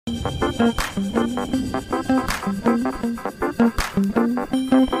What's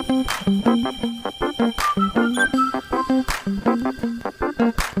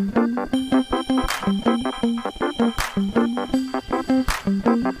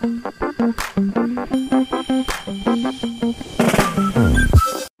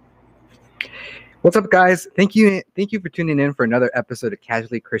up, guys? Thank you for tuning in for another episode of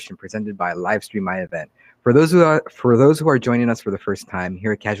Casually Christian presented by Livestream My Event. For those who are joining us for the first time,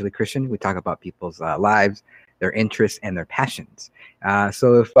 here at Casually Christian, we talk about people's lives, their interests, and their passions.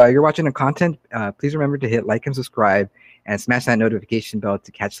 So if you're watching the content, please remember to hit like and subscribe and smash that notification bell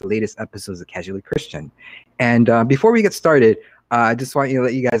to catch the latest episodes of Casually Christian. And before we get started, I just want to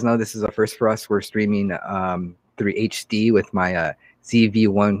let you guys know this is a first for us. We're streaming through HD with my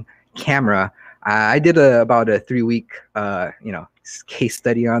ZV-1 camera. I did about a 3-week, case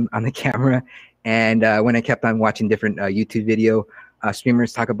study on the camera, and when I kept on watching different YouTube video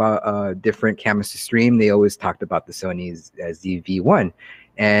streamers talk about different cameras to stream, they always talked about the Sony's ZV-1,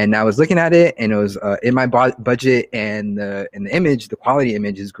 and I was looking at it, and it was in my budget, and the image, the quality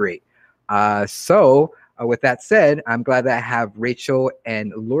image is great. So with that said, I'm glad that I have Rachel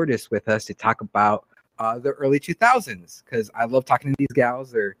and Lourdes with us to talk about the early 2000s, because I love talking to these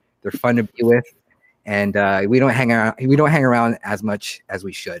gals. They're fun to be with, and we don't hang around as much as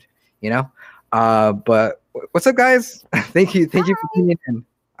we should, you know. But what's up, guys? thank you for tuning in.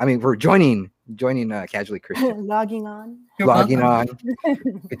 I mean, we're joining Casually Christian. Logging on,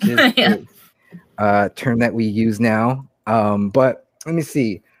 which is a term that we use now. But let me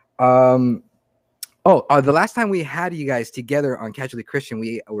see. The last time we had you guys together on Casually Christian,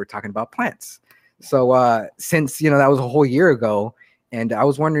 we were talking about plants. So since that was a whole year ago. And I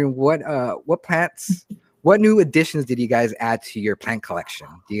was wondering what plants, what new additions did you guys add to your plant collection?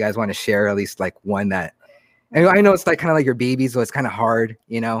 Do you guys want to share at least like one that? And I know it's like kind of like your baby, so it's kind of hard,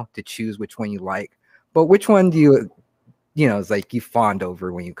 to choose which one you like. But which one do you it's like you fond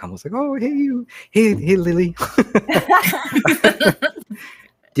over when you come? It's like, oh, hey Lily.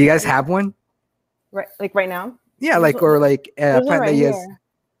 Do you guys have one? Right, like right now? Yeah, a plant that you guys.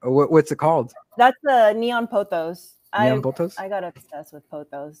 What's it called? That's the neon pothos. Neon pothos? I got obsessed with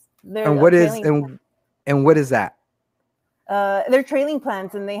pothos. And what is that? They're trailing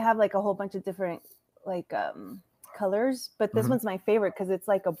plants, and they have like a whole bunch of different colors. But this one's my favorite because it's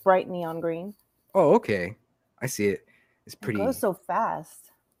like a bright neon green. Oh, okay. I see it. It's pretty. It goes so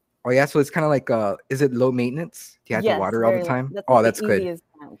fast. Oh yeah, so it's kind of like is it low maintenance? Do you have to water all the time? That's good.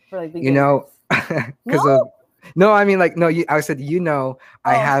 For like because no, I mean I said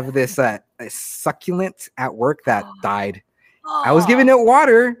I have this a succulent at work that died. I was giving it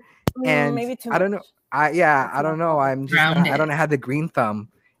water, and maybe too I don't know. I don't know. I'm just I don't have the green thumb,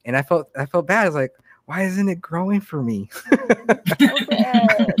 and I felt bad. I was like, why isn't it growing for me?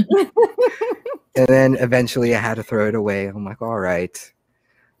 And then eventually I had to throw it away. I'm like, all right.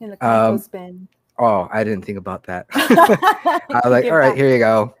 In the compost bin. Oh, I didn't think about that. I was like, all right, here you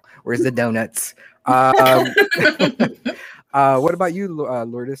go. Where's the donuts? What about you,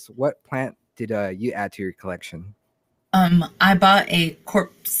 Lourdes? What plant did you add to your collection? I bought a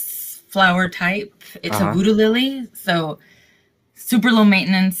corpse flower type. It's a voodoo lily, so super low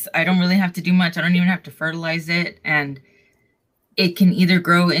maintenance. I don't really have to do much. I don't even have to fertilize it, and it can either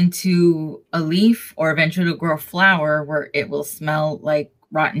grow into a leaf or eventually grow a flower where it will smell like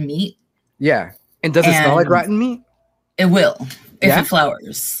rotten meat. Yeah, and does it smell like rotten meat? It will if it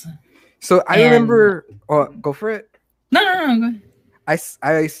flowers. So I remember. Oh, go for it. No. Go ahead. I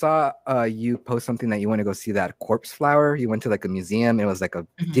saw you post something that you want to go see that corpse flower. You went to like a museum. It was like a.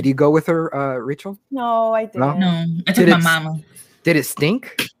 Did you go with her, Rachel? No, I didn't. No, I took my mama. Did it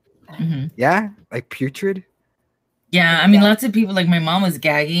stink? Yeah, like putrid. Yeah, I mean, lots of people. Like my mom was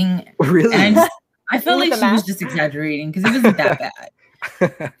gagging. Really? And I felt like she was just exaggerating because it wasn't that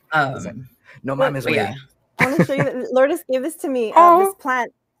bad. No, mom is weird. I want to show you. Lourdes gave this to me. This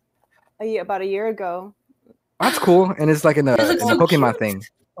plant about a year ago. That's cool, and it's like in a Pokemon thing.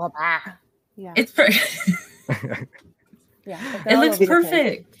 Yeah, it's perfect. It looks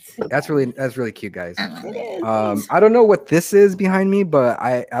perfect. That's really cute, guys. I don't know what this is behind me, but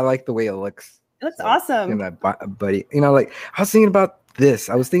I like the way it looks. It looks awesome. Buddy, like I was thinking about this.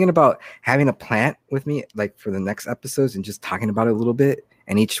 I was thinking about having a plant with me, like for the next episodes, and just talking about it a little bit.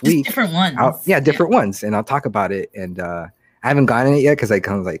 And each week, different ones. Different ones, and I'll talk about it. And I haven't gotten it yet because I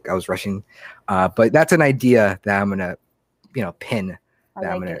was rushing. But that's an idea that I'm gonna, pin.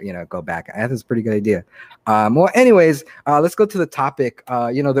 That I'm gonna, go back. I think it's a pretty good idea. Well, anyways, let's go to the topic.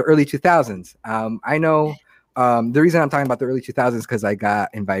 The early 2000s. I know. The reason I'm talking about the early 2000s because I got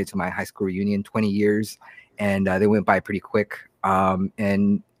invited to my high school reunion, 20 years, and they went by pretty quick.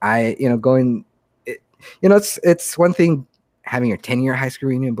 And going, it's one thing having your 10-year high school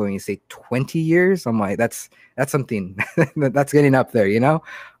reunion, but when you say 20 years, I'm like, that's something that's getting up there,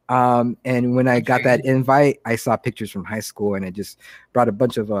 and when I got that invite, I saw pictures from high school, and it just brought a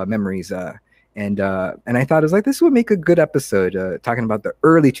bunch of memories. And I thought it was like, this would make a good episode, talking about the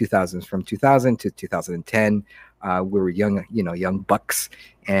early 2000s, from 2000 to 2010. We were young bucks,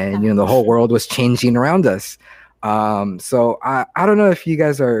 and the whole world was changing around us. So I don't know if you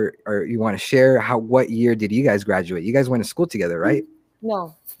guys you want to share what year did you guys graduate? You guys went to school together, right?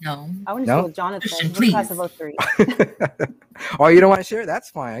 No. I went to school with Jonathan. Please. Class of 03. Oh, you don't want to share? That's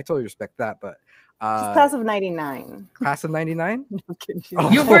fine. I totally respect that. But just class of 99. Class of 99?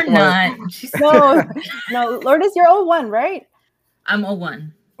 You were not. No, Lourdes, you're 01, right? I'm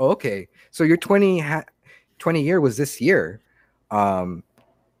 01. Okay. So your 20 year was this year.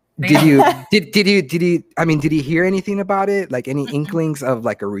 Did he hear anything about it? Like any inklings of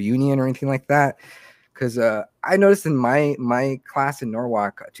like a reunion or anything like that? Because I noticed in my class in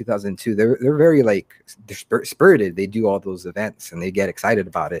Norwalk, 2002, they're very they're spirited. They do all those events and they get excited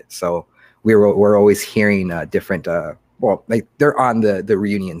about it. So we're always hearing different they're on the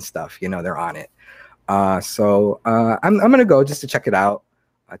reunion stuff. They're on it. So I'm gonna go just to check it out,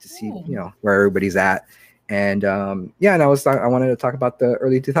 to see where everybody's at. And and I wanted to talk about the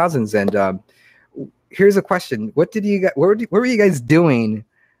early 2000s. And here's a question: what were you guys doing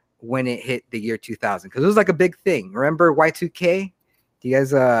when it hit the year 2000? Because it was like a big thing. Remember Y2K? Do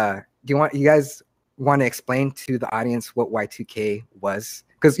you guys want to explain to the audience what Y2K was?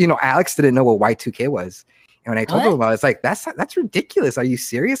 Because Alex didn't know what Y2K was. And when I told him about it, it's like, that's ridiculous. Are you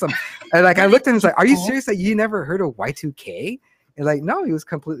serious? And I looked at him and was like, are you serious that you never heard of Y2K? And no, he was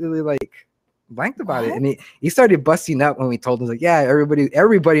completely blanked about it. And he started busting up when we told him,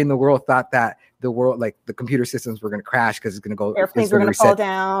 everybody in the world thought that the world, the computer systems were going to crash because it's going to go, airplanes were going to fall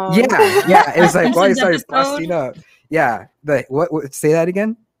down. Yeah. It was like, he started busting up. Yeah. What say that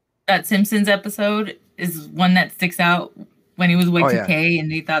again? That Simpsons episode is one that sticks out when he was Y2K,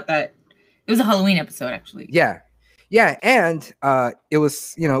 and they thought that it was a Halloween episode, actually. Yeah. And it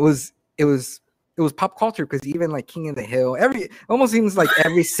was pop culture, because even King of the Hill, almost seems like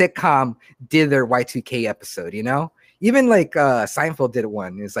every sitcom did their Y2K episode, even Seinfeld did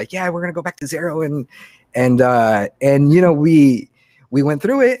one. It's like, yeah, we're gonna go back to zero, and we went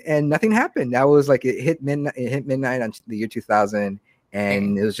through it and nothing happened. That was it hit midnight on the year 2000,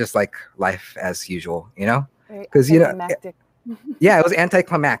 and it was just like life as usual, because yeah, it was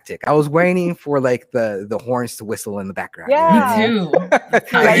anticlimactic. I was waiting for the horns to whistle in the background. Yeah, me too.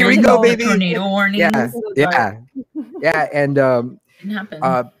 Here we go, baby. Tornado warnings. Yeah. And didn't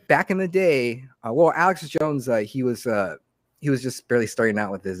happen. Back in the day, Alex Jones, he was just barely starting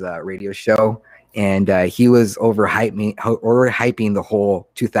out with his radio show, and he was overhyping the whole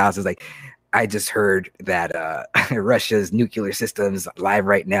 2000s. I just heard that Russia's nuclear system's live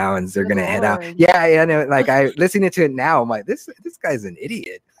right now, and they're gonna head out. Yeah, I listening to it now, I'm like, this guy's an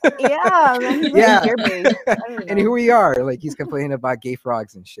idiot. Yeah, man, he's really and here we are, he's complaining about gay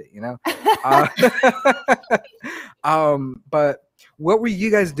frogs and shit, But what were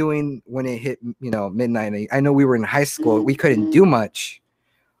you guys doing when it hit, midnight? I know we were in high school. We couldn't do much,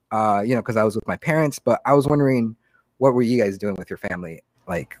 because I was with my parents. But I was wondering, what were you guys doing with your family?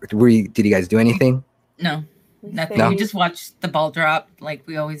 Did you guys do anything? No, nothing. No? We just watched the ball drop like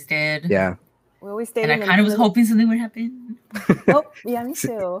we always did. Yeah. We always stayed. And I kind of was hoping something would happen. Oh, yeah, me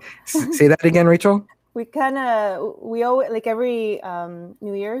too. Say that again, Rachel. We always, every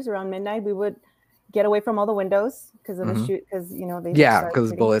New Year's around midnight, we would get away from all the windows because of the shoot, because they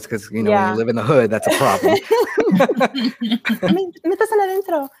because bullets, because when you live in the hood, that's a problem.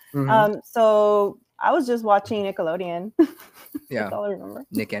 So I was just watching Nickelodeon. Yeah. That's all I remember.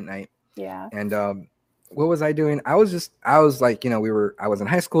 Nick at Night. Yeah. And what was I doing? I was I was in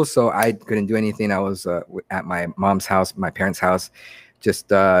high school, so I couldn't do anything. I was at my mom's house, my parents' house, just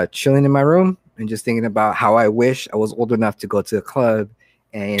chilling in my room and just thinking about how I wish I was old enough to go to a club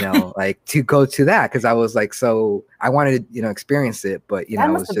and to go to that, because I was so I wanted to experience it, but that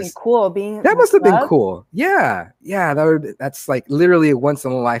must have been cool. That must have been cool. Yeah, that's literally a once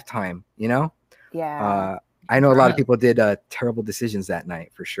in a lifetime. Yeah. I know a lot of people did terrible decisions that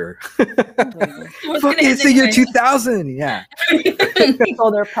night for sure. It's the year 2000. Yeah.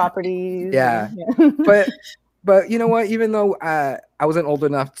 Sold their properties. Yeah. But you know what? Even though I wasn't old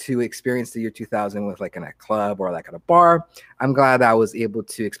enough to experience the year 2000 with in a club or at a bar, I'm glad I was able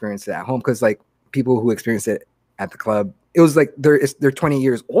to experience it at home, because people who experienced it at the club, it was they're 20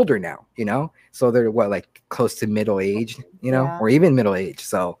 years older now, so they're close to middle age, or even middle age.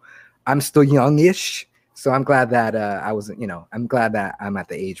 So I'm still youngish. So I'm glad that I wasn't, I'm glad that I'm at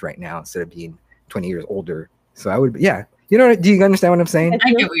the age right now instead of being 20 years older. So I would, yeah. Do you understand what I'm saying?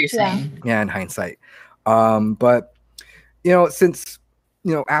 I get what you're saying. Yeah, in hindsight. But since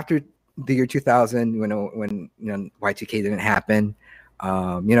after the year 2000, when Y2K didn't happen,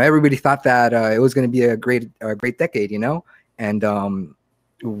 everybody thought that it was going to be a great decade, and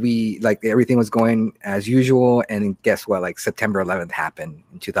we like everything was going as usual. And guess what? Like September 11th happened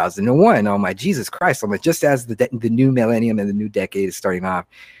in 2001. Oh my Jesus Christ! I'm like, just as the new millennium and the new decade is starting off,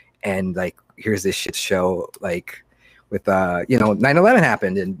 and like here's this shit show like with 9/11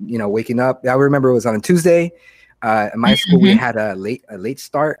 happened, and waking up. I remember it was on a Tuesday. At my school, we had a late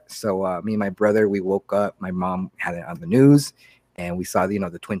start. So me and my brother, we woke up. My mom had it on the news, and we saw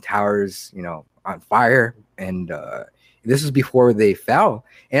the Twin Towers, on fire. And this was before they fell.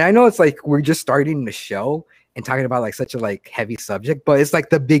 And I know it's like we're just starting the show and talking about like such a like heavy subject, but it's like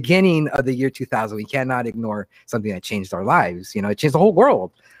the beginning of the year 2000. We cannot ignore something that changed our lives. It changed the whole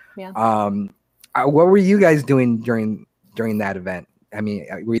world. Yeah. What were you guys doing during that event? I mean,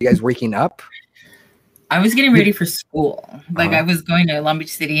 were you guys waking up? I was getting ready for school. Like I was going to Long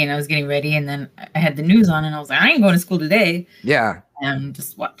Beach City and I was getting ready, and then I had the news on and I was like, I ain't going to school today. Yeah. And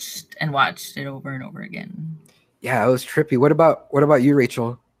just watched it over and over again. Yeah, it was trippy. What about you,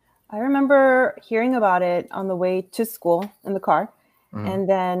 Rachel? I remember hearing about it on the way to school in the car. And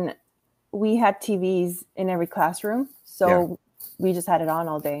then we had TVs in every classroom. So we just had it on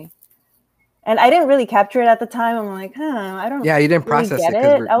all day. And I didn't really capture it at the time. I'm like, I don't. Yeah, you didn't really process get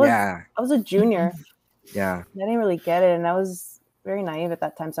it. I was a junior. Yeah. I didn't really get it, and I was very naive at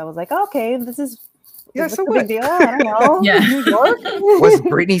that time. So I was like, oh, okay, this is so a big deal. I don't know. Yeah. New York? Was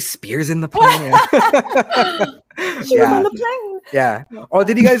Britney Spears in the plane? She was on the plane. Yeah. Oh,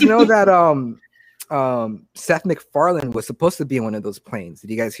 did you guys know that Seth MacFarlane was supposed to be in one of those planes? Did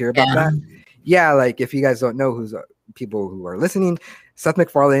you guys hear about that? Yeah, like if you guys don't know, who's people who are listening, Seth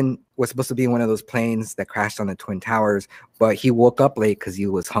MacFarlane was supposed to be in one of those planes that crashed on the Twin Towers, but he woke up late because he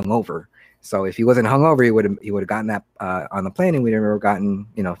was hungover. So if he wasn't hungover, he would have gotten that on the plane, and we'd never gotten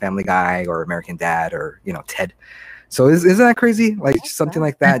Family Guy or American Dad or Ted. So isn't that crazy? Like something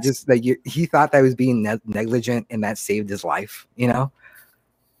like that. Just like he thought that he was being negligent, and that saved his life. Yeah,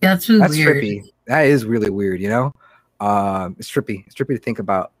 that's really weird. Trippy. That is really weird. It's trippy. It's trippy to think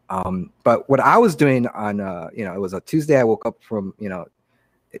about. But what I was doing on it was a Tuesday. I woke up from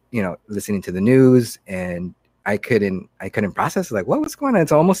listening to the news, and I couldn't process it. Like, what was going on?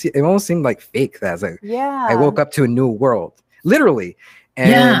 It almost seemed like fake. That I was like, I woke up to a new world, literally.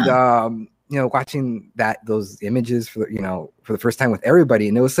 And watching those images for the first time with everybody,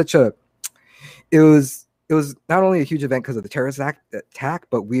 and it was not only a huge event because of the terrorist attack,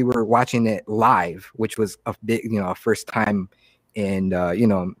 but we were watching it live, which was a big first time in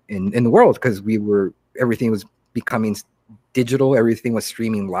the world, because everything was becoming digital, everything was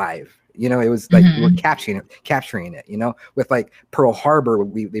streaming live. It was like we were capturing it, with like Pearl Harbor,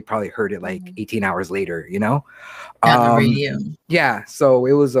 they probably heard it like 18 hours later, the radio. Yeah, so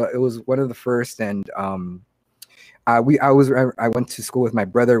it was one of the first, and I went to school with my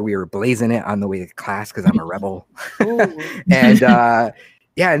brother. We were blazing it on the way to class because I'm a rebel. And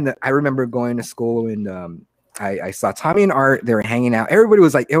and I remember going to school, and I saw Tommy and Art. They were hanging out. Everybody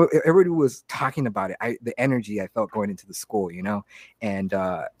was talking about it. The energy I felt going into the school, and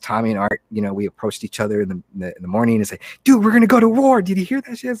Tommy and Art, we approached each other in the morning and said, dude, we're going to go to war. Did you hear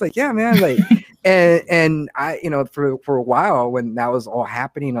that shit? I was like, yeah, man. Like, and I, for a while when that was all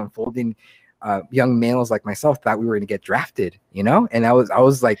happening, unfolding, young males like myself thought we were going to get drafted, and I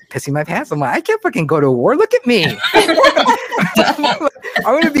was like pissing my pants. I'm like, I can't fucking go to war. Look at me.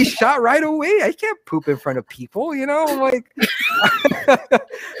 I'm going to be shot right away. I can't poop in front of people, I'm like,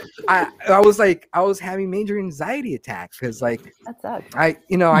 I was having major anxiety attacks because like, that sucks. I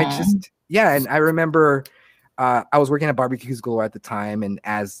just, and I remember I was working at Barbecues Galore at the time. And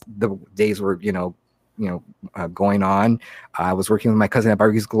as the days were, going on, I was working with my cousin at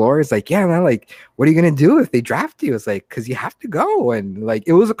Barbecues Galore. It's like, yeah, man, like, what are you going to do if they draft you? It's like, cause you have to go. And like,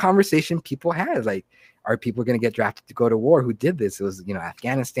 it was a conversation people had, like, are people going to get drafted to go to war? Who did this? It was,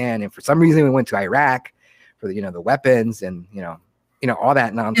 Afghanistan. And for some reason we went to Iraq for the, the weapons and, all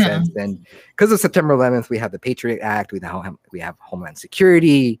that nonsense. Yeah. And because of September 11th, we have the Patriot Act. We have Homeland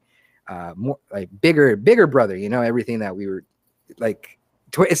Security, more like bigger brother, everything that we were like,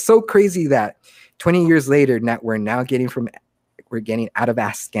 it's so crazy that 20 years later, we're getting out of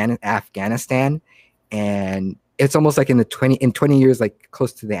Afghanistan, and it's almost like in 20 years, like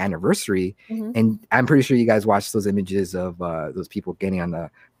close to the anniversary. And I'm pretty sure you guys watched those images of those people getting on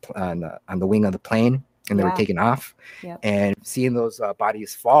the wing of the plane, and they were taking off, and seeing those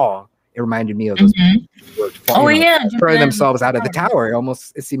bodies fall. It reminded me of those people who were throwing themselves out of the tower.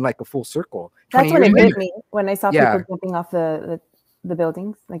 It seemed like a full circle. That's when it hit me, when I saw people jumping off the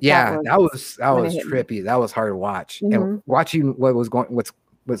buildings. Like that was trippy. That was hard to watch. And watching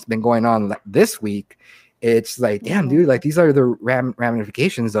what's been going on this week, it's like, damn, dude, like these are the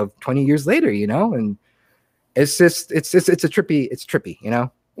ramifications of 20 years later, you know? And it's just it's trippy, you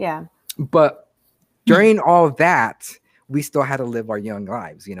know? Yeah. But during all of that, we still had to live our young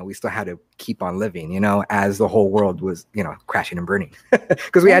lives, you know, we still had to keep on living, you know, as the whole world was, you know, crashing and burning,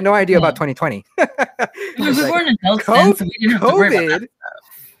 because we had no idea about 2020. We weren't adults then, so we didn't have to worry about that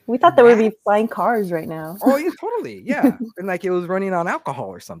stuff. We thought there would be flying cars right now. Oh, yeah, totally. Yeah. And like it was running on alcohol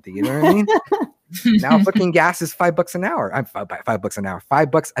or something, you know what I mean? Now fucking gas is $5 an hour. I'm $5 an hour,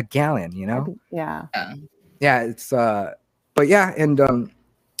 $5 a gallon, you know? Yeah. Yeah, it's but yeah, and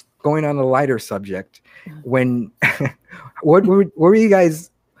going on a lighter subject, when what were you guys?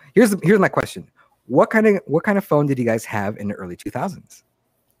 Here's my question: what kind of phone did you guys have in the early 2000s?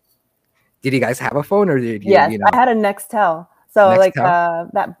 Did you guys have a phone, or did you? Yes, you know, I had a Nextel. So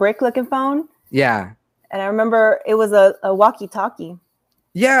Nextel? That brick-looking phone. Yeah. And I remember it was a walkie-talkie.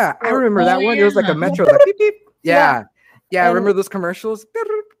 Yeah, I remember that one. It was like a Metro, like beep beep. Yeah. I remember those commercials.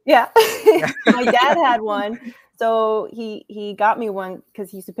 Yeah. My dad had one. So he got me one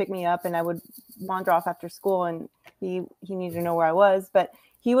because he used to pick me up, and I would wander off after school, and he needed to know where I was. But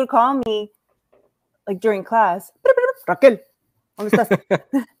he would call me like during class, Raquel, ¿dónde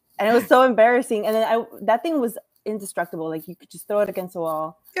estás? And it was so embarrassing. And then that thing was indestructible. Like you could just throw it against the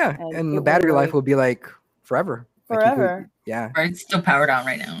wall. Yeah, and the battery life will be like forever. Forever. Yeah. Or it's still powered on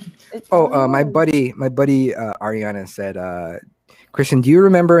right now. My buddy Ariana said, Christian, do you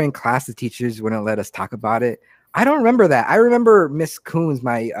remember in class the teachers wouldn't let us talk about it? I don't remember that. I remember Miss Coons,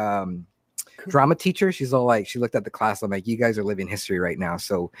 my drama teacher. She's all like, she looked at the class. I'm like, you guys are living history right now.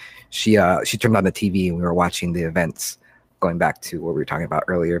 So she turned on the TV and we were watching the events, going back to what we were talking about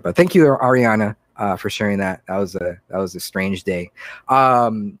earlier. But thank you, Ariana, for sharing that. That was a strange day.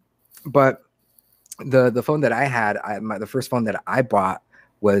 But the phone that I had, the first phone that I bought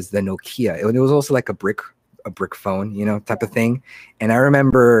was the Nokia. It was also like a brick phone, you know, type of thing. And I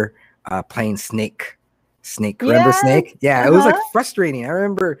remember playing Snake. Remember Snake? Yeah, it was like frustrating. I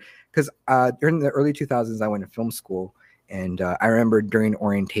remember because during the early 2000s, I went to film school, and I remember during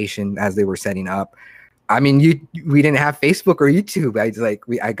orientation as they were setting up. I mean, we didn't have Facebook or YouTube.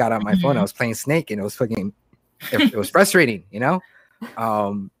 I got on my phone. I was playing Snake, and it was fucking. It was frustrating, you know.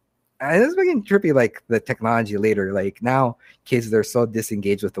 And it was fucking trippy, like the technology later. Like now, kids, they're so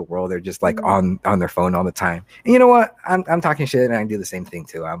disengaged with the world. They're just like on their phone all the time. And you know what? I'm talking shit, and I do the same thing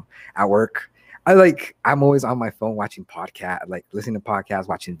too. I'm at work. I'm always on my phone watching podcasts, like listening to podcasts,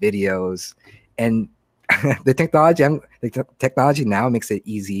 watching videos, and the technology now makes it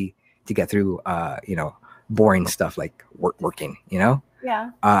easy to get through, you know, boring stuff like working, you know?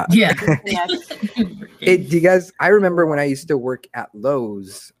 Yeah. Do you guys? I remember when I used to work at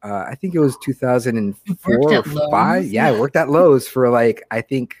Lourdes. I think it was 2004 or 5. Yeah, I worked at Lourdes for like I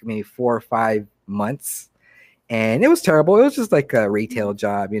think maybe 4 or 5 months. And it was terrible. It was just like a retail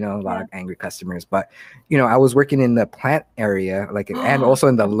job, you know, a lot of angry customers. But, you know, I was working in the plant area, and also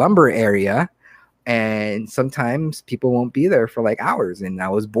in the lumber area. And sometimes people won't be there for like hours. And I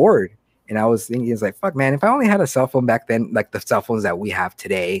was bored. And I was thinking, it's like, fuck, man, if I only had a cell phone back then, like the cell phones that we have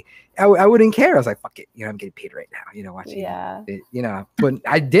today, I wouldn't care. I was like, fuck it. You know, I'm getting paid right now, you know, watching it, you know. But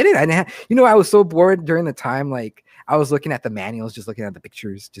I did it. I didn't have, you know, I was so bored during the time. Like, I was looking at the manuals, just looking at the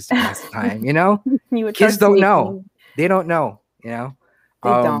pictures, just to pass the time, you know? Kids don't know. They don't know, you know? They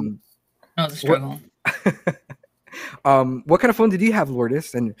don't. No, the struggle. What kind of phone did you have,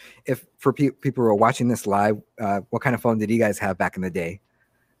 Lourdes? And if for people who are watching this live, what kind of phone did you guys have back in the day?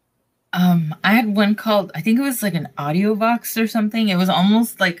 I had one called, I think it was like an audio box or something. It was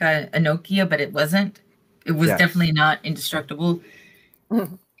almost like a Nokia, but it wasn't. It was definitely not indestructible.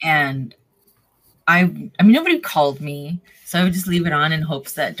 And I mean, nobody called me, so I would just leave it on in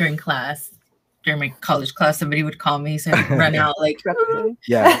hopes that during my college class, somebody would call me, so I'd run out like,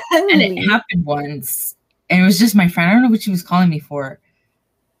 yeah. And it happened once, and it was just my friend. I don't know what she was calling me for,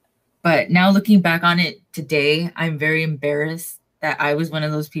 but now looking back on it today, I'm very embarrassed that I was one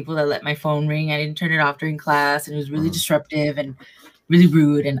of those people that let my phone ring. I didn't turn it off during class, and it was really disruptive and really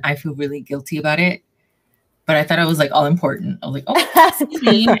rude, and I feel really guilty about it. But I thought I was like all important. I was like, oh, excuse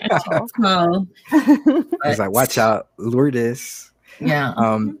me. I was like, watch out, Lourdes. Yeah.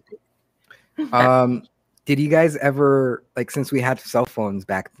 Did you guys ever, like, since we had cell phones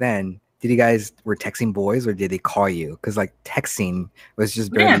back then, you guys were texting boys or did they call you? Because like texting was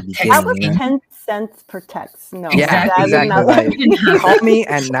just barely Yeah, beginning. I was You know? 10 cents per text. No, Yeah, Dad would exactly. not let Like, me. call me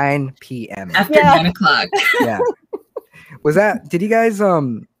at 9 p.m. After Yeah. 9 o'clock. Yeah. Was that? Did you guys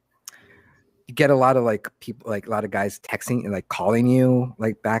get a lot of like people, like a lot of guys texting and like calling you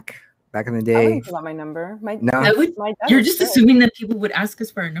like back in the I day? wouldn't give out my number. No. My dad You're was just strict. assuming that people would ask us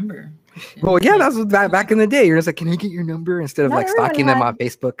for our number. Well, yeah, that's what back in the day. You're just like, can I get your number instead of Not like everyone stalking them had on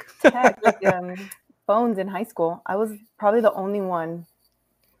Facebook. Phones in high school. I was probably the only one.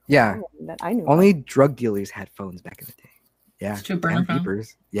 Yeah. That I knew. Only drug dealers had phones back in the day. Yeah. It's true, burner And phone.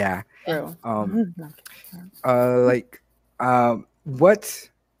 beepers. Yeah. True.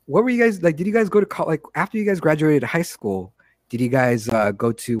 What were you guys like? Did you guys go to college? Like after you guys graduated high school, did you guys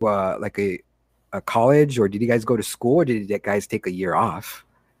go to like a college, or did you guys go to school, or did you guys take a year off?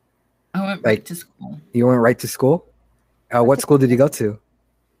 I went right to school. You went right to school? What school did you go to?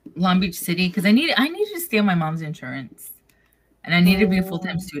 Long Beach City, because I needed to stay on my mom's insurance, and I needed to be a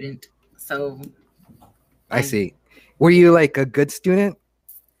full-time student. So I see. Were you like a good student?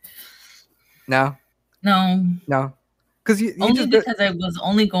 No. Because because I was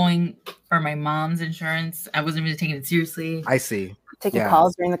only going for my mom's insurance. I wasn't really taking it seriously. I see. Taking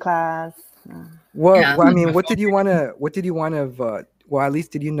calls during the class. Well, I mean, what did you want to? Well, at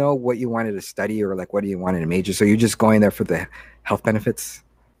least did you know what you wanted to study, or like what do you wanted to major? So you're just going there for the health benefits,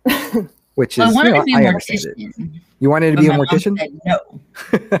 which is I wanted to be a mortician. You wanted to be a mortician? Said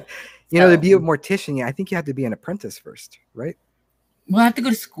no. To be a mortician, I think you have to be an apprentice first, right? Well, I have to go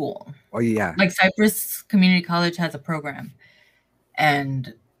to school. Oh yeah. Like Cypress Community College has a program,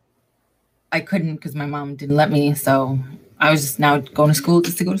 and I couldn't because my mom didn't let me. So I was just now going to school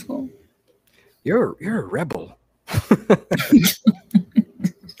just to go to school. You're a rebel.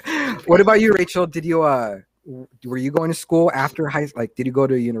 What about you, Rachel? Did you were you going to school after did you go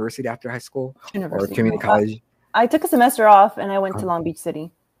to university after high school or community college? I took a semester off and I went to Long Beach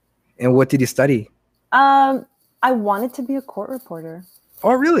City. And what did you study? I wanted to be a court reporter.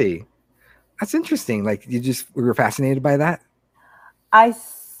 Oh, really? That's interesting. Like you just were fascinated by that? I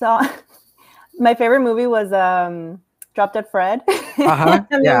saw my favorite movie was Drop Dead Fred. Uh-huh.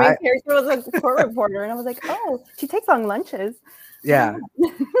 And the main character was a court reporter, and I was like, oh, she takes long lunches. Yeah.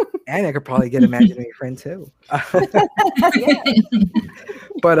 And I could probably get imaginary friend too.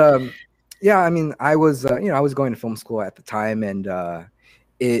 But yeah, I mean, I was I was going to film school at the time, and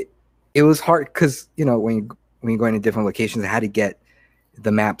it was hard because when you're going to different locations, I had to get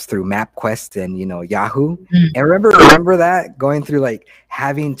the maps through MapQuest and Yahoo. And remember that going through like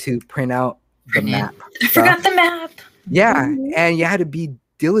having to print out the map. I forgot the map. Yeah, and you had to be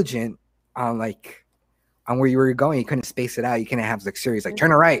diligent on where you were going. You couldn't space it out. You couldn't have like series like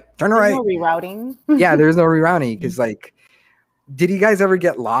turn right. There's no rerouting. Yeah, there's no rerouting because like, did you guys ever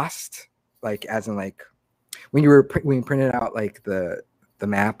get lost? Like as in like when you printed out like the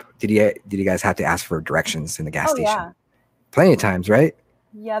map, did you guys have to ask for directions in the gas station? Yeah. Plenty of times, right?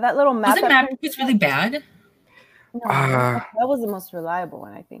 Yeah, that little map. Was the map was really bad? No, that was the most reliable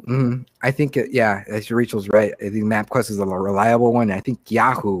one, I think. I think Rachel's right. I think MapQuest is the reliable one. I think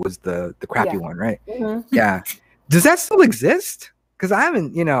Yahoo was the crappy one, right? Mm-hmm. Yeah. Does that still exist? Because I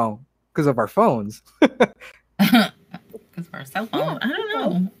haven't, because of our phones. Because of our cell phone. Yeah, I don't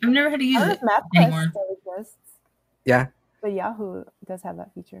know. I've never had to use it anymore. Yeah. But Yahoo does have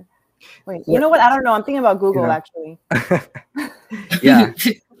that feature. Wait, you know what? I don't know. I'm thinking about Google actually. Yeah.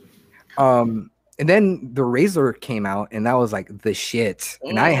 And then the Razor came out, and that was like the shit.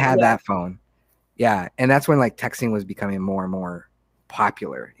 And I had that phone. Yeah. And that's when like texting was becoming more and more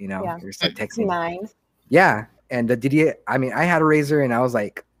popular, You start texting. 9. Yeah. And I had a Razor, and I was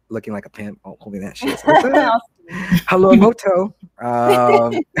like looking like a pimp holding that shit. Hello, Moto.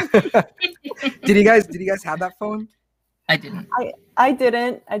 Did you guys have that phone? I didn't. I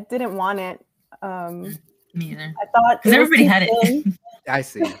didn't. I didn't want it. Me either. I thought because everybody had it. I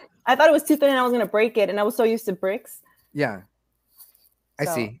see. I thought it was too thin and I was gonna break it, and I was so used to bricks. Yeah, I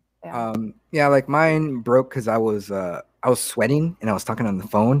see. Yeah. Like mine broke because I was sweating and I was talking on the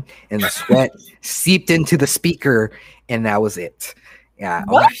phone, and the sweat seeped into the speaker, and that was it. Yeah,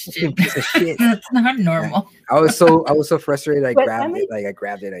 what? Piece of shit. That's not normal. Yeah. I was so frustrated. I grabbed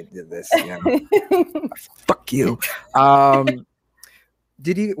it. I did this. Yeah. Fuck you.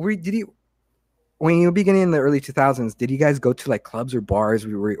 Did you? When you were beginning in the early 2000s, did you guys go to like clubs or bars,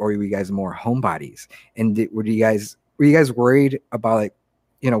 or were you guys more homebodies? And were you guys worried about like,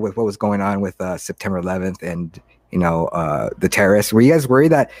 with what was going on with September 11th and the terrorists? Were you guys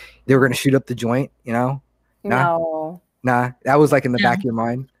worried that they were going to shoot up the joint? No. Nah, that was like in the back of your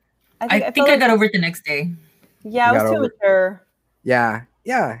mind. I think I got over it the next day. Yeah, I was too mature. Yeah,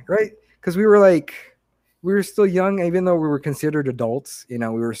 right. because we were still young, even though we were considered adults. We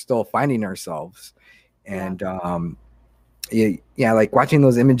were still finding ourselves, and yeah, like watching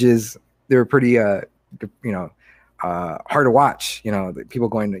those images, they were pretty hard to watch. The people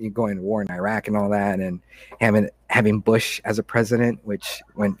going to war in Iraq and all that, and having Bush as a president. Which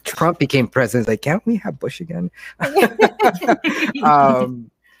when Trump became president, like, can't we have Bush again?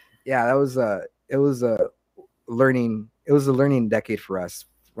 Yeah, that was it was a learning decade for us,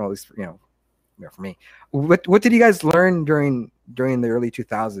 well, at least for me. What did you guys learn during the early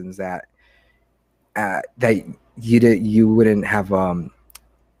 2000s that you wouldn't have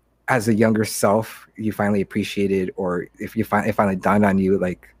as a younger self you finally appreciated, or if it finally dawned on you,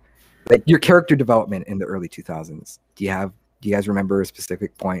 like your character development in the early 2000s? Do you guys remember a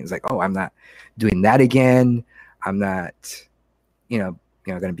specific point? It's like, oh, I'm not doing that again. I'm not gonna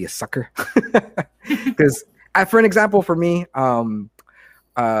be a sucker. Because for an example, for me, I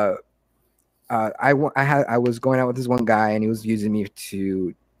was going out with this one guy, and he was using me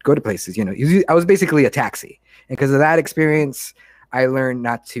to go to places. I was basically a taxi, and because of that experience, I learned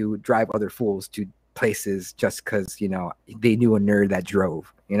not to drive other fools to places just because they knew a nerd that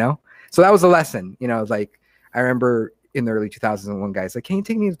drove. So that was a lesson. Like, I remember in the early 2000s, one guy's like, "Can you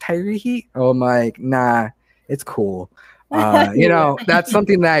take me to Tiger Heat?" Oh, I'm like, "Nah, it's cool." That's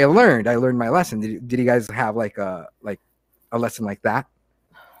something that I learned. I learned my lesson. Did you guys have like a lesson like that?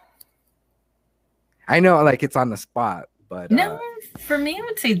 I know, like, it's on the spot, but no, for me, I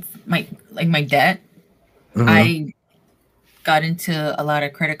would say my debt. Mm-hmm. I got into a lot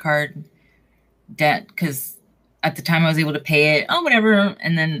of credit card debt because at the time I was able to pay it, whatever,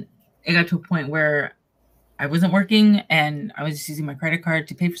 and then it got to a point where I wasn't working and I was just using my credit card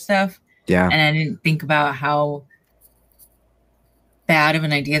to pay for stuff. Yeah, and I didn't think about how bad of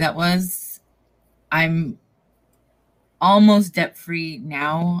an idea that was. I'm almost debt free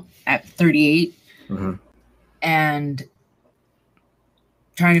now at 38. Mm-hmm. And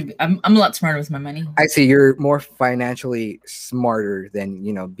I'm a lot smarter with my money. I see. You're more financially smarter than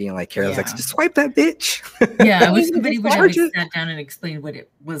being like careless. Like, just swipe that bitch. Yeah, I wish somebody would have sat down and explained what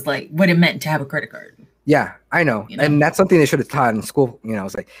it was like, what it meant to have a credit card. Yeah, I know. And that's something they should have taught in school.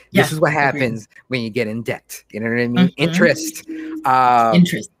 It's like, this is what happens when you get in debt. You know what I mean? Mm-hmm. Interest.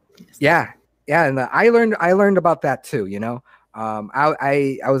 Interest. Yeah, and I learned about that too. I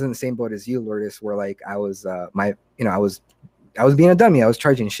was in the same boat as you, Lourdes, where like I was I was being a dummy. I was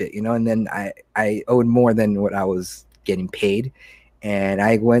charging shit, and then I owed more than what I was getting paid, and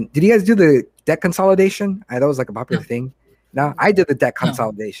I went. Did you guys do the debt consolidation? That was like a popular thing. No, I did the debt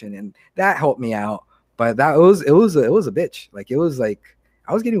consolidation, and that helped me out. But it was a bitch. Like, it was like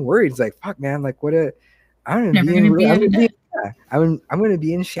I was getting worried. It's like, fuck, man. Like, I'm gonna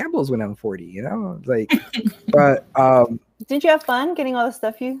be in shambles when I'm 40. Like, but didn't you have fun getting all the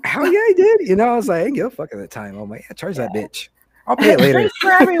stuff you? Hell yeah, I did. I was like, I didn't give a fuck at the time. I'm like, yeah, charge that bitch. I'll pay it later.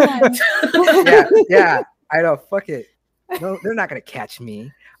 For everyone. yeah. I know. Fuck it. No, they're not gonna catch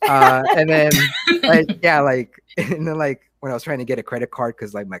me. And then and then when I was trying to get a credit card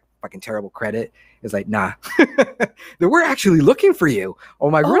because like my fucking terrible credit is like, nah, we're actually looking for you.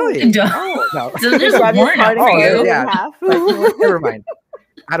 Oh my, really? No. So there's a warrant out for you. Yeah. Never mind.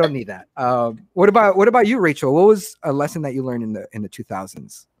 I don't need that. What about you, Rachel? What was a lesson that you learned in the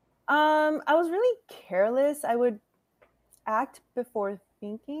 2000s? I was really careless. I would act before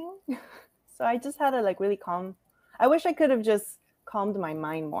thinking. So I just had to like really calm. I wish I could have just calmed my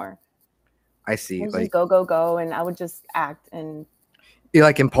mind more. I see. Like, just go, and I would just act. And you're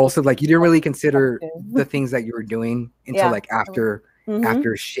like impulsive. Like, you didn't really consider the things that you were doing until like after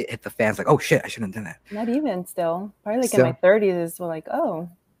shit hit the fans. Like, oh shit, I shouldn't have done that. Not even still. Probably like in my 30s is like, oh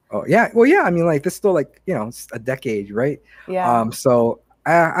yeah. Well, yeah. I mean, like, this is still like it's a decade, right? Yeah. So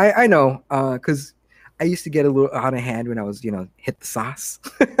I know because I used to get a little out of hand when I was hit the sauce,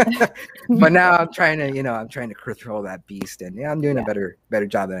 but now I'm trying to control that beast, and I'm doing a better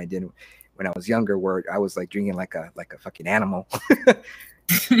job than I did when I was younger, where I was like drinking like a fucking animal.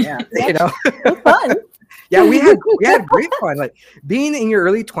 Yeah, fun. Yeah, we had great fun. Like, being in your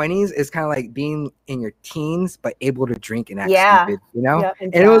early 20s is kind of like being in your teens, but able to drink and act stupid,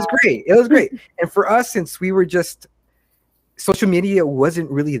 and it was great. It was great. And for us, since we were just social media wasn't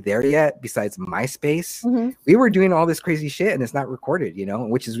really there yet, besides MySpace, we were doing all this crazy shit, and it's not recorded,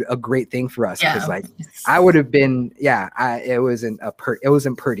 which is a great thing for us. Because like I would have been, it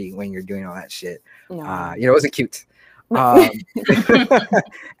wasn't pretty when you're doing all that shit. No. It wasn't cute.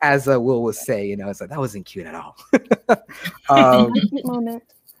 As Will would say, it's like, that wasn't cute at all. Moment.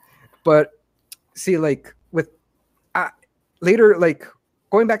 But see, like with later, like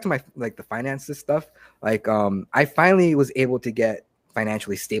going back to my like the finances stuff, like I finally was able to get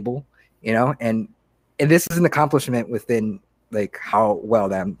financially stable you know, and this is an accomplishment within like how well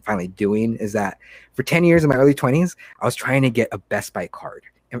that I'm finally doing, is that for 10 years in my early 20s, I was trying to get a Best Buy card.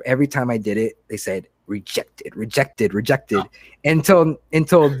 And every time I did it, they said rejected, rejected, rejected.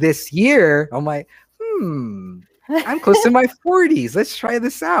 Until this year, I'm like, I'm close to my 40s. Let's try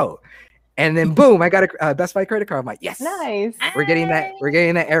this out. And then boom, I got a Best Buy credit card. I'm like, yes, nice. We're getting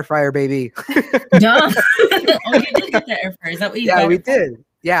that air fryer, baby. No. Oh, you did get the air fryer. Is that what you got? Yeah, we did.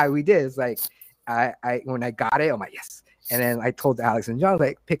 Yeah, we did. It's like I when I got it, I'm like, yes. And then I told Alex and John,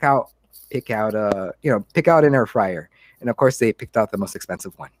 like, pick out an air fryer. And of course they picked out the most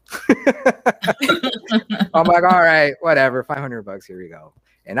expensive one. I'm like, all right, whatever, $500, here we go.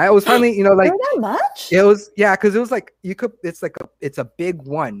 And I was finally, you know, like, that much? It was, yeah, because it was like it's a big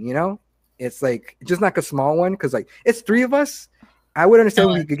one, you know? It's like just not a small one, because like it's 3 of us. I would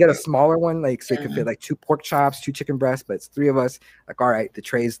understand if we could get a smaller one, like so it could fit like 2 pork chops, 2 chicken breasts, but it's 3 of us. Like, all right, the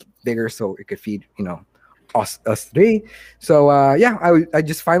tray's bigger, so it could feed, you know, us 3. So yeah, I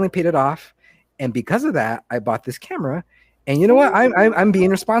just finally paid it off, and because of that, I bought this camera. And you know what? I'm being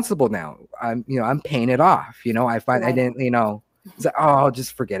responsible now. I'm paying it off. You know, I didn't, you know, say, oh, I'll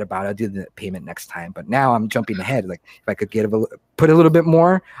just forget about it. I'll do the payment next time. But now I'm jumping ahead. Like if I could put a little bit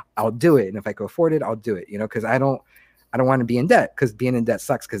more, I'll do it. And if I could afford it, I'll do it. You know, because I don't want to be in debt, because being in debt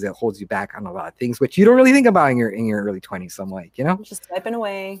sucks, because it holds you back on a lot of things which you don't really think about in your early 20s. So I'm like, you know, just swiping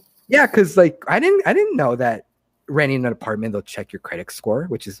away. Yeah, because like I didn't know that renting an apartment, they'll check your credit score,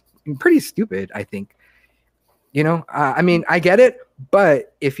 which is pretty stupid, I think. You know, I mean, I get it,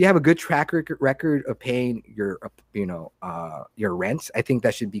 but if you have a good track record of paying your rent, I think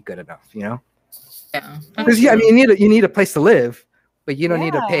that should be good enough. You know, yeah, because I mean, you need a place to live, but you don't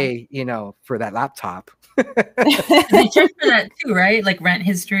need to pay, you know, for that laptop. They check for that too, right? Like rent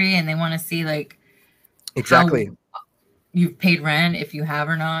history, and they want to see like exactly how you've paid rent, if you have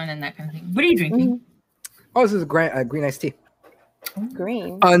or not, and that kind of thing. What are you drinking? Mm-hmm. Oh, this is a green iced tea,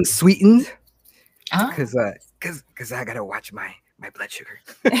 green, unsweetened. Ah. Because I gotta watch my blood sugar.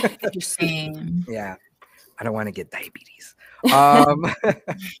 Interesting. Yeah, I don't want to get diabetes.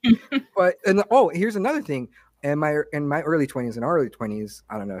 But here's another thing. In my early 20s and early 20s,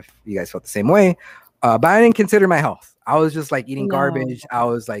 I don't know if you guys felt the same way, but I didn't consider my health. I was just like eating garbage. I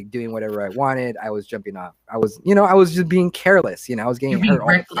was like doing whatever I wanted. I was jumping off. I was just being careless. You know, I was getting hurt all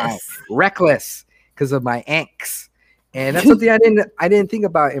the time. Reckless because of my angst. And that's something I didn't think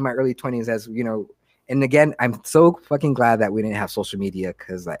about in my early 20s, as you know. And again, I'm so fucking glad that we didn't have social media,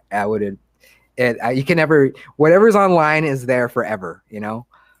 because I would have. You can never, whatever's online is there forever, you know.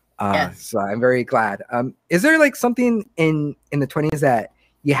 Yes. So I'm very glad. Is there like something in the 20s that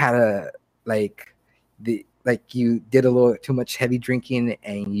you had you did a little too much heavy drinking,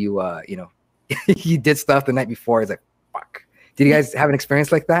 and you you did stuff the night before? It's like, fuck. Did you guys have an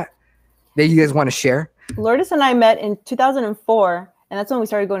experience like that you guys want to share? Lourdes and I met in 2004. And that's when we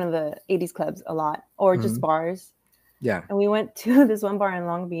started going to the 80s clubs a lot, or just bars. Yeah. And we went to this one bar in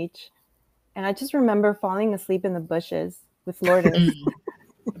Long Beach. And I just remember falling asleep in the bushes with Lourdes.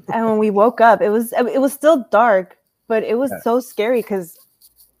 And when we woke up, it was still dark, but it was so scary, because,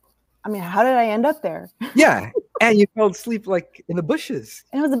 I mean, how did I end up there? Yeah. And you fell asleep like in the bushes.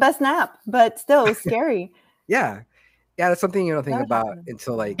 And it was the best nap, but still, it was scary. Yeah. Yeah, that's something you don't think about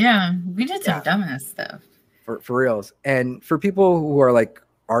until like... Yeah, we did some dumbass stuff. For reals. And for people who are like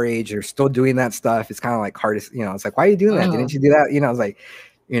our age or still doing that stuff, it's kind of like hard to, you know, it's like, why are you doing that? Didn't you do that? You know, it's like,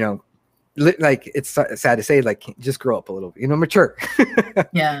 you know, like it's sad to say, like, just grow up a little bit, you know, mature.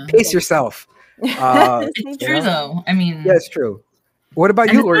 Yeah. Pace yourself. It's true though. I mean, yeah, it's true. What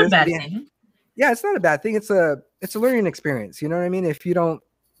about you, Lourdes? Yeah, it's not a bad thing. It's a learning experience. You know what I mean? If you don't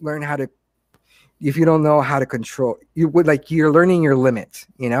know how to control, you're learning your limit,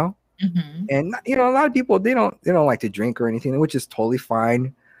 you know? Mm-hmm. And you know, a lot of people they don't like to drink or anything, which is totally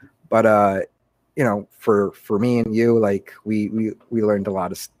fine. But you know, for me and you, like we learned a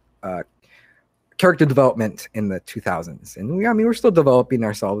lot of character development in the 2000s, and we're still developing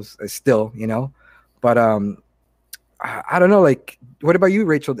ourselves still, you know. But I don't know. Like, what about you,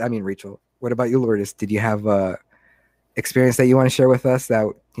 Rachel? What about you, Lourdes? Did you have a experience that you want to share with us that,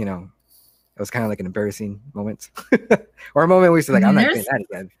 you know, it was kind of like an embarrassing moment, or a moment where you said, like, I'm not doing that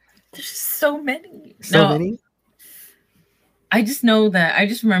again? There's so many. Many? I just know that I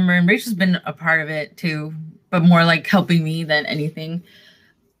just remember, and Rachel's been a part of it too, but more like helping me than anything.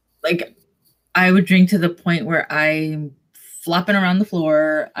 Like, I would drink to the point where I'm flopping around the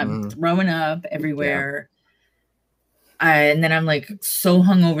floor, I'm throwing up everywhere. Yeah. And then I'm like so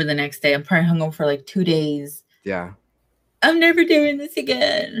hungover the next day. I'm probably hungover for like 2 days. Yeah. I'm never doing this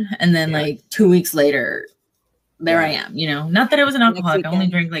again. And then like 2 weeks later, there I am, you know. Not that I was an alcoholic. I only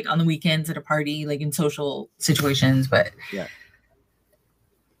weekend. drank like on the weekends at a party, like in social situations, but Yeah.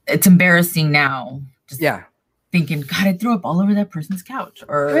 It's embarrassing now. Just Yeah. thinking, God, I threw up all over that person's couch.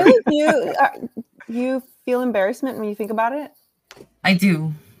 Or Really? You feel embarrassment when you think about it? I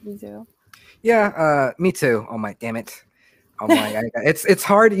do. You do? Yeah, me too. Oh my, damn it. Oh my, it's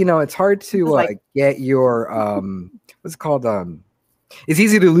hard, you know, it's hard to get your what's it called? It's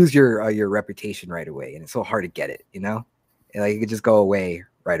easy to lose your reputation right away, and it's so hard to get it, you know? And, like, it could just go away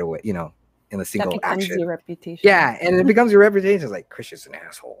right away, you know, in a single that becomes action. your reputation. Yeah, and it becomes your reputation. It's like Christian's an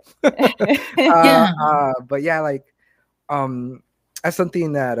asshole. But yeah, like that's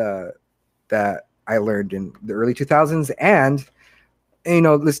something that that I learned in the early 2000s, and you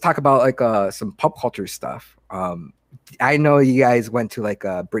know, let's talk about like some pop culture stuff. I know you guys went to like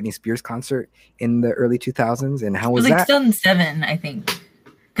a Britney Spears concert in the early 2000s, and how was like that? 2007, I think,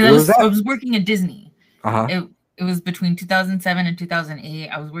 because I was working at Disney. It was between 2007 and 2008.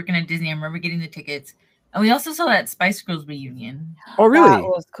 I was working at Disney. I remember getting the tickets, and we also saw that Spice Girls reunion. Oh, really? That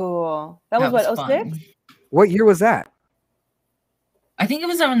was cool. That was what, 06? What year was that? I think it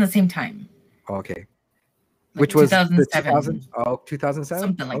was around the same time. Oh, okay. Like which was 2007. 2007?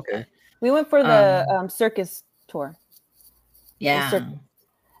 Something like that. We went for the circus tour. Yeah.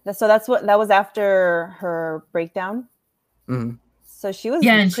 So that was after her breakdown. Mm-hmm. So she was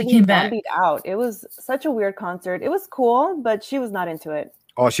and she came back out. It was such a weird concert. It was cool, but she was not into it.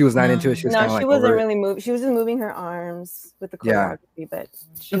 Oh, she was not into it. She was she wasn't really moving. She was just moving her arms with the choreography, but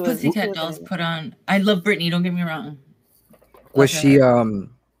the Pussycat Dolls put on. I love Britney. Don't get me wrong. Was she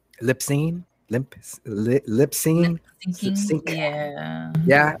lip singing? Lip singing?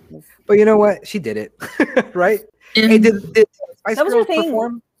 Yeah. But you know what? She did it, right? Hey, did Spice Girls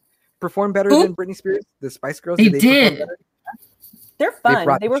perform better than Britney Spears? The Spice Girls? They did. They're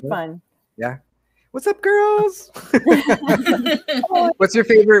fun. They were fun. Yeah. What's up, girls? What's your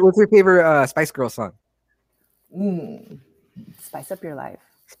favorite Spice Girl song? Ooh. Spice Up Your Life.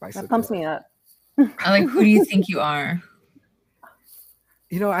 That pumps me up. I like Who Do You Think You Are?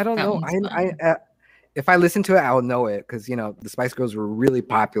 You know, I don't know. I if I listen to it, I'll know it, because you know the Spice Girls were really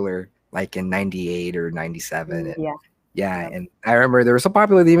popular, like in '98 or '97. And, yeah, and I remember they were so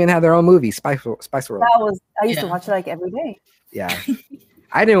popular they even had their own movie, Spice World. I used to watch it like every day. Yeah,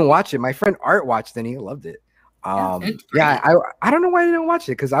 I didn't watch it. My friend Art watched it and he loved it. I don't know why I didn't watch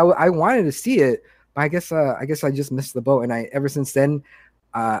it, because I wanted to see it, but I guess I just missed the boat. And ever since then,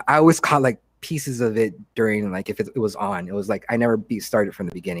 I always caught like pieces of it during, like, if it was on. It was like I never started from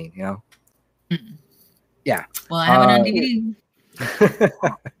the beginning, you know. Yeah. Well, I have it on DVD.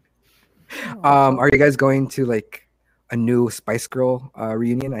 Are you guys going to like a new Spice Girl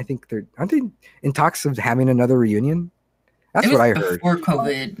reunion? I think aren't they in talks of having another reunion? That's what I heard. Before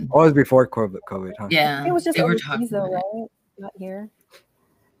COVID. Oh, it was before COVID, huh? Yeah. It was just overseas though, right? Not here.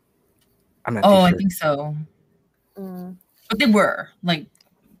 I'm not too sure. I think so. But they were, like,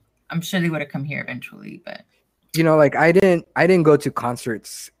 I'm sure they would have come here eventually, but you know, like I didn't go to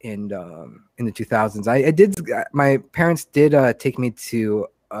concerts in the 2000s. I did. My parents did take me to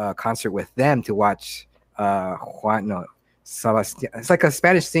a concert with them to watch Sebastian. It's like a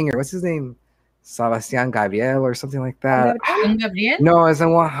Spanish singer. What's his name? Sebastian Gabriel or something like that. Juan Gabriel? No, it's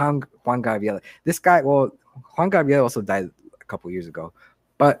Juan Gabriel. This guy, well, Juan Gabriel also died a couple years ago.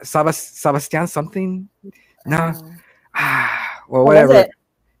 But Sebastian something? No. Well, whatever.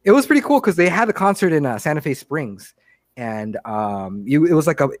 It was pretty cool because they had a concert in Santa Fe Springs, and it was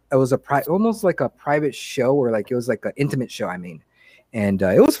almost like a private show, or like it was like an intimate show. I mean, and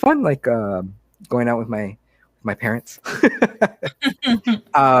it was fun, like going out with my parents.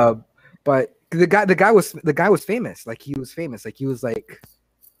 But the guy was famous. Like he was famous. Like he was like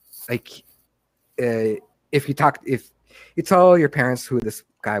if you tell your parents who this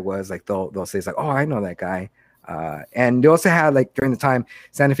guy was, like they'll say it's like, oh, I know that guy. And they also had, like, during the time,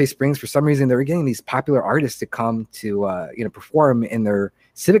 Santa Fe Springs, for some reason they were getting these popular artists to come to perform in their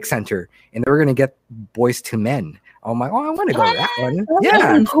civic center, and they were going to get Boys to Men. I'm like, oh, I want to go to that one.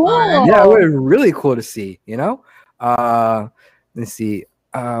 Yeah, cool. Yeah, it was really cool to see. You know, let's see.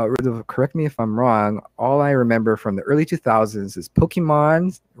 Correct me if I'm wrong. All I remember from the early 2000s is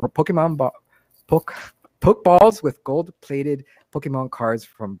Pokeballs with gold-plated Pokemon cards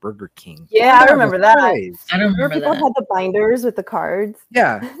from Burger King. Yeah, I remember that. I don't remember people that. had the binders with the cards.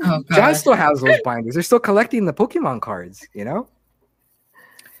 Yeah. Oh, John still has those binders. They're still collecting the Pokemon cards, you know?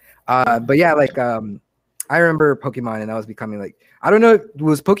 But yeah, like I remember Pokemon, and I was becoming like, I don't know,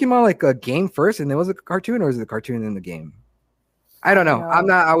 was Pokemon like a game first and there was a cartoon, or was it a cartoon in the game? I don't know.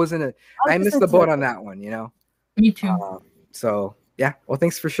 I missed the boat on that one, you know? Me too. So yeah. Well,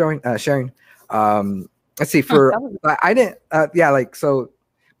 thanks for sharing. let's see. For I didn't. Like so,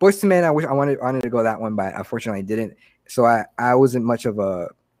 Boyz II Men. I wanted to go that one, but unfortunately I didn't. So I wasn't much of a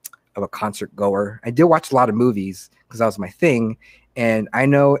concert goer. I did watch a lot of movies because that was my thing. And I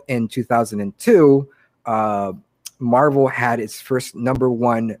know in 2002, Marvel had its first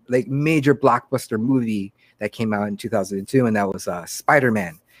 #1 like major blockbuster movie that came out in 2002, and that was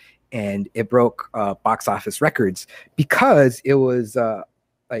Spider-Man. And it broke box office records because it was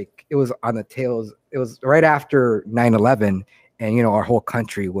it was on the tails. It was right after 9/11, and our whole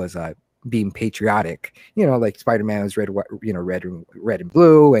country was being patriotic. Like Spider-Man was red and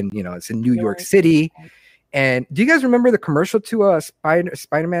blue, and it's in New York City. And do you guys remember the commercial to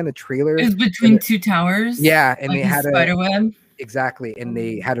Spider-Man, the trailer? It was between two towers. Yeah, and like they had spider web. Exactly, and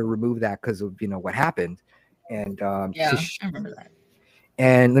they had to remove that because of what happened. And I remember that.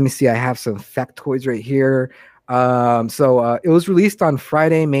 And let me see, I have some factoids right here. So it was released on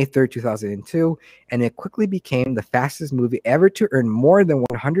Friday, May 3rd, 2002, and it quickly became the fastest movie ever to earn more than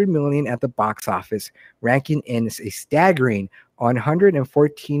 100 million at the box office, ranking in a staggering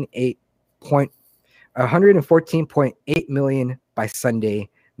 114.8 million by Sunday,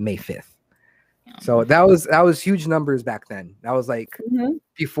 May 5th. So that was huge numbers back then. That was like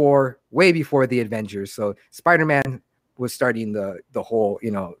way before the Avengers. So Spider-Man was starting the whole,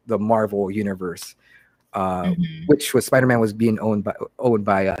 the Marvel universe, which was Spider-Man was being owned by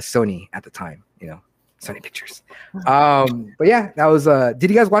Sony at the time, Sony Pictures. But yeah, that was did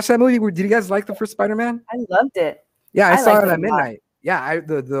you guys watch that movie? Did you guys like the first Spider-Man? I loved it. Yeah, I saw it at midnight. Yeah,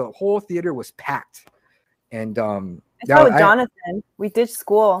 the whole theater was packed. And I saw with Jonathan. We ditched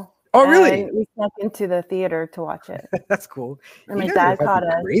school. Oh, really? We snuck into the theater to watch it. That's cool. And my dad caught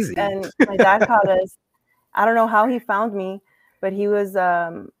us. Crazy. And my dad caught us. I don't know how he found me, but he was.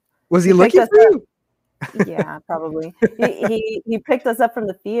 Was he looking for you? Yeah, probably. He picked us up from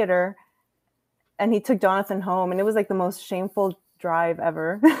the theater, and he took Jonathan home, and it was like the most shameful drive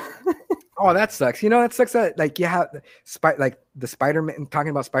ever. Oh, that sucks. That sucks that you have the Spider-Man, talking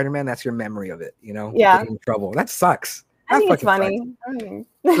about Spider-Man, that's your memory of it, Yeah. Getting in trouble. That sucks. I think it's funny.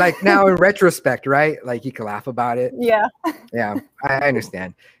 Like now in retrospect, right? Like you can laugh about it. Yeah. Yeah, I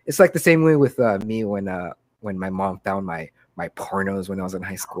understand. It's like the same way with me when my mom found my pornos when I was in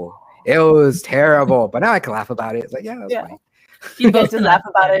high school. It was terrible, but now I can laugh about it. It's like, that's fine. You both just laugh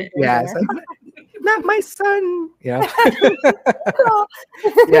about it. Yeah, it's like, not my son. Yeah.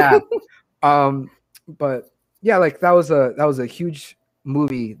 But yeah, like that was a huge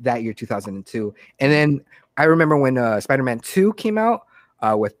movie that year, 2002. And then I remember when Spider-Man 2 came out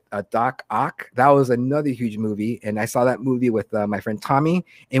with Doc Ock. That was another huge movie, and I saw that movie with my friend Tommy,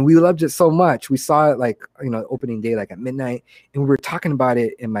 and we loved it so much. We saw it opening day at midnight, and we were talking about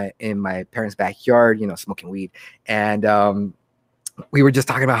it in my parents' backyard, smoking weed, and we were just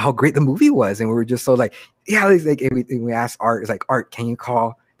talking about how great the movie was, and we were just so we asked Art, it's like, Art, can you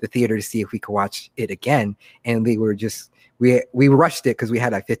call the theater to see if we could watch it again? And they were just we rushed it because we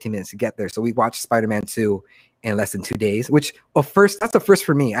had 15 minutes to get there, so we watched Spider-Man 2 in less than 2 days, which that's a first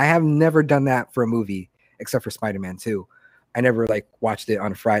for me. I have never done that for a movie except for Spider-Man 2. I never watched it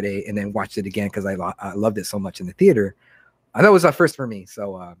on a Friday and then watched it again because I loved it so much in the theater. That was a first for me.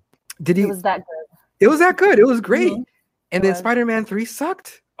 So it was that good. It was that good. It was great. Mm-hmm. And then Spider-Man 3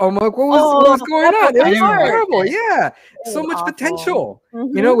 sucked. Oh my, what was going on? It was terrible. Yeah. So much awful potential.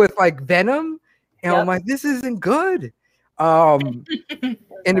 Mm-hmm. With Venom. And I'm like, this isn't good.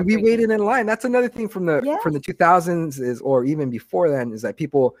 And we waited in line. That's another thing from the 2000s or even before then, is that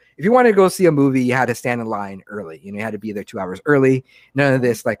people, if you wanted to go see a movie, you had to stand in line early. You had to be there 2 hours early. None of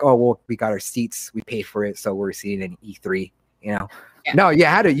this we got our seats, we paid for it, so we're seeing an E3. Yeah. No, you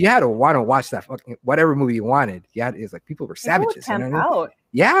had to want to watch that fucking whatever movie you wanted. It's people were savages.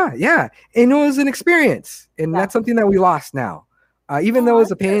 Yeah. And it was an experience, and that's something that we lost now. Even though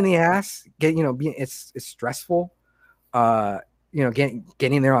it's a pain in the ass, it's stressful.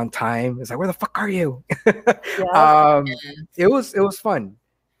 Getting there on time. It's like, where the fuck are you? It was fun.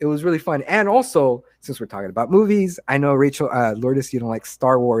 It was really fun. And also, since we're talking about movies, I know Rachel, Lourdes, you don't like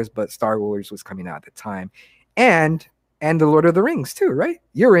Star Wars, but Star Wars was coming out at the time, and the Lord of the Rings too, right?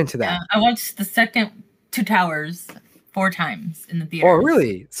 You're into that. I watched the second Two Towers 4 times in the theater. Oh,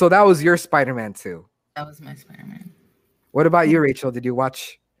 really? So that was your Spider-Man too. That was my Spider-Man. What about you, Rachel? Did you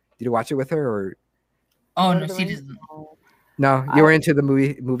watch it with her, or? Oh no, she doesn't. No, you were into the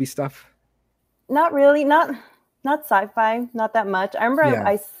movie stuff? Not really. Not sci-fi. Not that much. I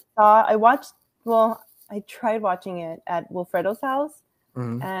remember I tried watching it at Wilfredo's house,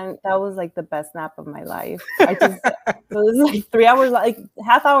 and that was the best nap of my life. It was 3 hours,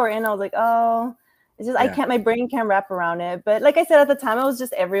 half hour in, I was like, oh, it's just my brain can't wrap around it. But like I said, at the time, I was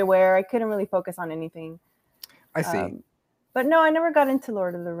just everywhere. I couldn't really focus on anything. I see. But no, I never got into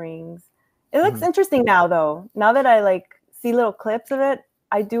Lord of the Rings. It looks interesting now, though. Now that I like see little clips of it,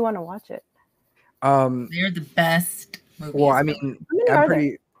 I do want to watch it. They're the best movies. Well, I mean,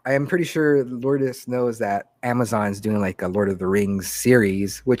 I am pretty sure Lourdes knows that Amazon's doing like a Lord of the Rings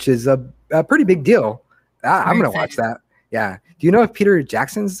series, which is a pretty big deal. I'm gonna watch that. Yeah. Do you know if Peter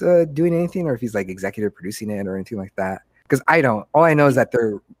Jackson's doing anything, or if he's like executive producing it or anything like that? Because I don't. All I know is that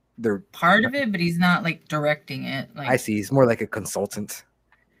they're part of it, but he's not like directing it. Like, I see. He's more like a consultant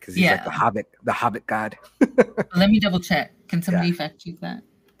because he's like the Hobbit god. Let me double check. Can somebody fact check that?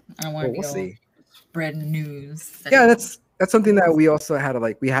 I don't want to spread news. Yeah, that's something that we also had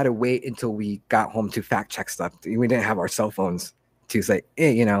to we had to wait until we got home to fact check stuff. We didn't have our cell phones to say,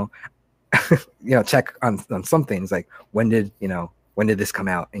 hey, check on some things like when did this come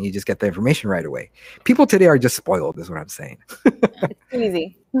out, and you just get the information right away. People today are just spoiled, is what I'm saying. It's too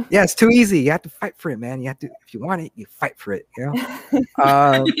easy. Yeah, it's too easy. You have to fight for it, man. You have to, if you want it, you fight for it.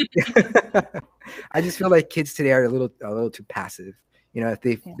 I just feel like kids today are a little too passive. If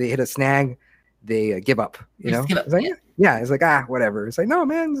they hit a snag, they give up. It's like, it's like whatever. It's like, no,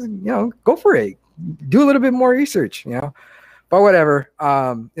 man, go for it. Do a little bit more research. But whatever.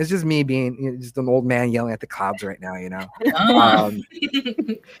 It's just me being just an old man yelling at the clouds right now.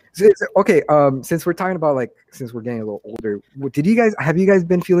 Okay. Since we're talking about since we're getting a little older, have you guys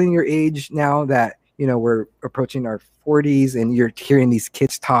been feeling your age now that we're approaching our 40s, and you're hearing these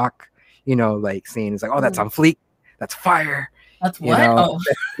kids talk, saying it's like, oh, that's on fleek, that's fire. That's what?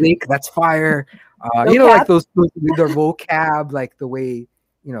 That's fleek, that's fire. Like those their vocab, like the way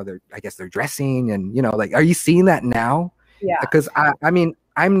they're dressing, and are you seeing that now? Yeah, because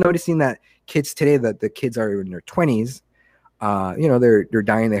I'm noticing that kids today, that the kids are in their 20s, they're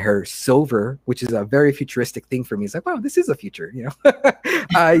dyeing their hair silver, which is a very futuristic thing for me. It's like, wow, this is a future,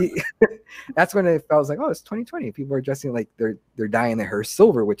 That's when it felt like, oh, it's 2020. People are dressing like they're dyeing their hair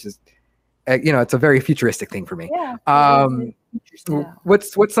silver, which is, it's a very futuristic thing for me. Yeah.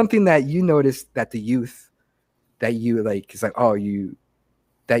 What's something that you noticed that the youth that you is like,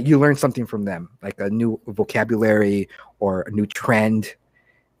 that you learned something from them, like a new vocabulary or a new trend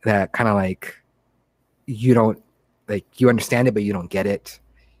that kind of you don't you understand it, but you don't get it.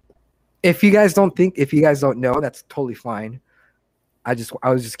 If you guys don't know, that's totally fine. I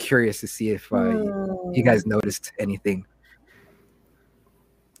was just curious to see if you guys noticed anything.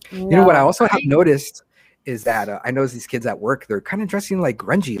 No, what I also have noticed is that I noticed these kids at work, they're kind of dressing like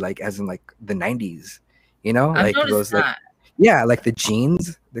grungy, as in the 90s, I've noticed that. Yeah, like the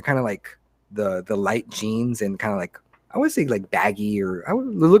jeans, they're kind of like the light jeans, and kind of I would say baggy, or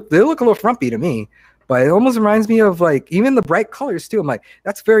they look a little frumpy to me, but it almost reminds me of even the bright colors too. I'm like,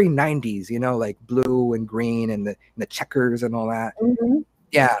 that's very 90s, like blue and green and the checkers and all that. Mm-hmm.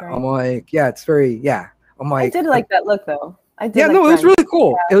 Yeah, I'm like, yeah, it's very, yeah. I'm like, I did like that look though. I did. Yeah, no, it was really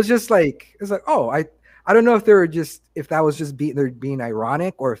cool. Yeah. It was just oh, I don't know if that was just they're being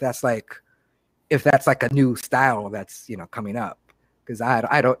ironic, or if that's a new style that's coming up, because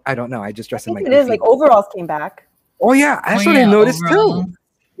I don't know. I just dress in it is overalls came back. Oh yeah, that's what I noticed too.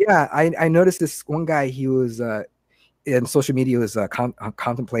 Yeah, I noticed this one guy. He was in social media, was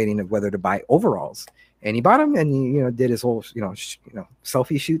contemplating of whether to buy overalls, and he bought them, and he did his whole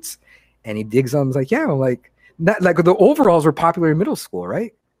selfie shoots, and he digs them. Like, yeah, that, the overalls were popular in middle school,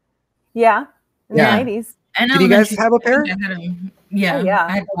 right? Yeah, in the 90s. Did you guys have a pair? Yeah.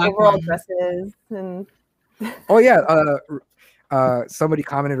 I had overall dresses and. Oh yeah. Somebody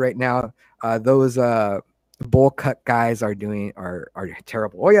commented right now. Those bowl cut guys are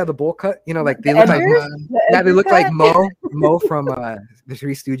terrible. Oh yeah, the bowl cut. They look they look like Mo from the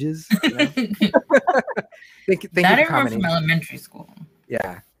Three Stooges. Thank you that for everyone commenting. From elementary school.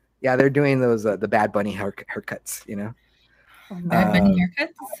 Yeah, they're doing those the Bad Bunny haircuts. Bad Bunny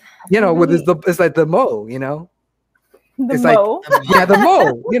haircuts. It's like the Mo. It's Mo? The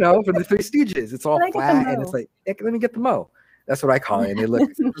Mo, for the Three Stooges. It's all flat, and it's like, hey, let me get the Mo. That's what I call it. And they look,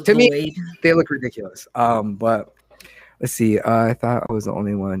 to me, they look ridiculous. But let's see. I thought I was the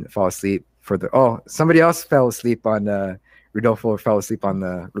only one that fell asleep somebody else fell asleep on Rodolfo fell asleep on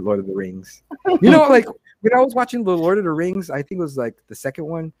the Lord of the Rings. When I was watching the Lord of the Rings, I think it was the second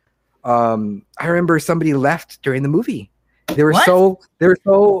one. I remember somebody left during the movie. They were so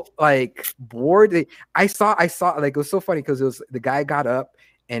bored. I saw it was so funny because it was the guy got up,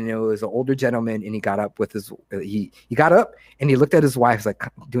 and it was an older gentleman, and he got up with his he got up and he looked at his wife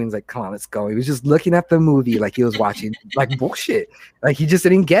doing come on, let's go. He was just looking at the movie like he was watching bullshit. He just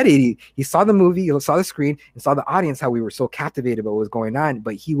didn't get it. He saw the movie, he saw the screen, and saw the audience, how we were so captivated by what was going on,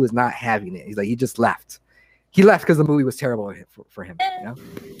 but he was not having it. He just left. he left because the movie was terrible for him. You know.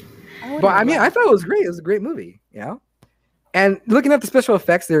 But I mean, I thought it was great. It was a great movie. You know. And looking at the special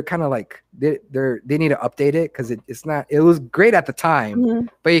effects, they're kind of like they need to update it because it's not. It was great at the time,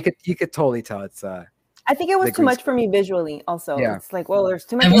 but you could totally tell it's. I think it was too much for me visually. Also, it's like, well, there's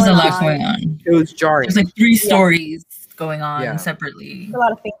too much. There was a lot going on. It was jarring. There's like 3 stories going on separately. A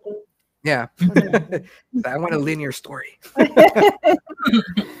lot of thinking. Yeah, I want a linear story.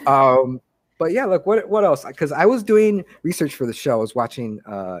 But yeah, look, what else? Because I was doing research for the show. I was watching,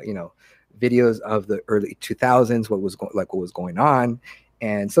 videos of the early 2000s, what was going on,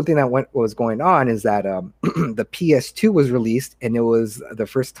 and something that was going on is that the PS2 was released, and it was the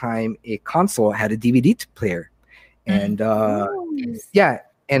first time a console had a DVD player, and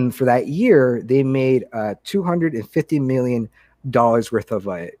and for that year they made $250 million worth of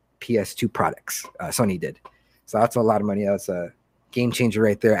PS2 products. Sony did, so that's a lot of money. That's a game changer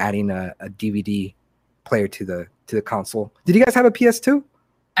right there, adding a DVD player to the console. Did you guys have a PS2?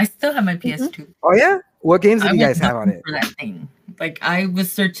 I still have my PS2. Oh yeah, what games did you guys have on it? For that thing, like I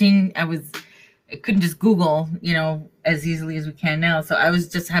was searching, I couldn't just Google, as easily as we can now. So I was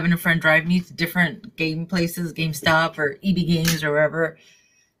just having a friend drive me to different game places, GameStop or EB Games or wherever,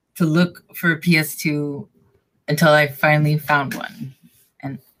 to look for a PS2 until I finally found one,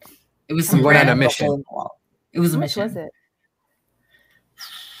 and it was some on a mission. It was a mission. Was it?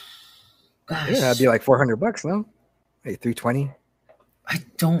 Gosh, yeah, that'd be like $400, no? Hey, $320. I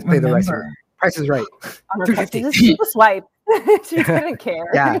don't remember. Price is right. $350. Just swipe. She didn't care.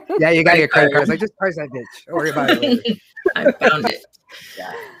 Yeah, you got your credit cards. Like, just price that bitch. Don't worry about it. I found it.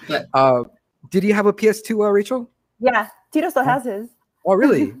 Yeah. But did you have a PS2, Rachel? Yeah, Tito still has his. Oh,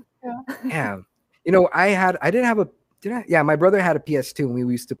 really? Yeah. Damn. Yeah, my brother had a PS2, and we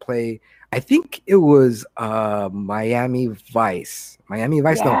used to play. I think it was Miami Vice. Yeah.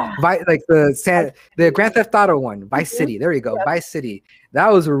 No, like the Grand Theft Auto one, Vice City. There you go, Vice City. That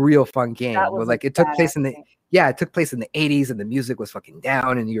was a real fun game. Like it took place in the 80s, and the music was fucking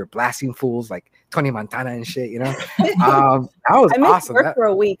down, and you were blasting fools like Tony Montana and shit. That was awesome. I work for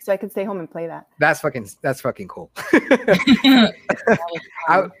a week, so I could stay home and play that. That's fucking cool.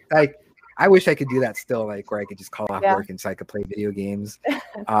 I wish I could do that still, like where I could just call off work and so I could play video games.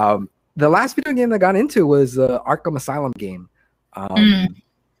 The last video game I got into was Arkham Asylum game,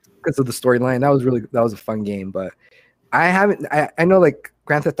 because of the storyline. That was a fun game. But I know like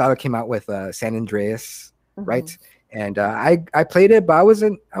Grand Theft Auto came out with San Andreas, right? And I played it, but I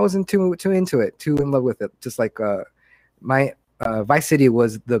wasn't too into it, too in love with it. Just like my Vice City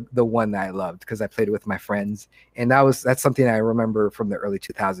was the one that I loved because I played it with my friends, and that's something I remember from the early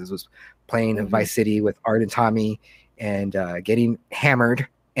 2000s was playing Vice City with Art and Tommy and getting hammered.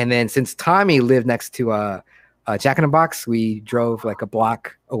 And then since Tommy lived next to Jack in the Box, we drove like a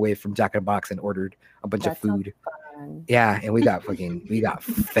block away from Jack in the Box and ordered a bunch of food. Yeah, and we got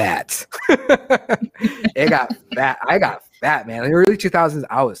fat. It got fat. I got fat, man. In the early 2000s,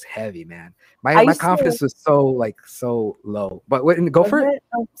 I was heavy, man. My confidence was so low. But go for it.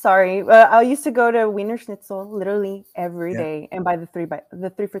 Oh, sorry. I used to go to Wiener Schnitzel literally every day and buy the 3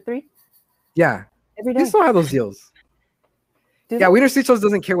 for 3. Yeah, every day. They still have those deals. Yeah, Wiener Schnitzel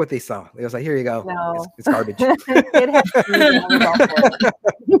doesn't care what they sell. It was like, here you go. No. It's garbage. That's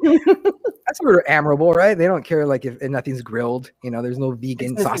sort of admirable, right? They don't care like if nothing's grilled. There's no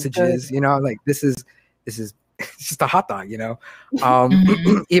vegan sausages. Like this is it's just a hot dog.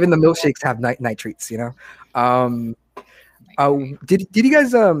 Even the milkshakes have nitrates. Did you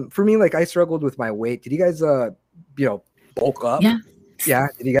guys for me, like I struggled with my weight. Did you guys bulk up? Yeah.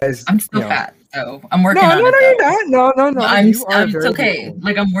 Did you guys? I'm still fat. So I'm working on it. No, you're not. No. It's okay. Beautiful.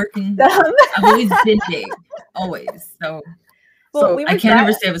 Like I'm working. I've always been big, always. So I can't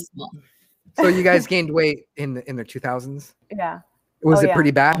ever say I was small. So you guys gained weight in the 2000s? Yeah. Was it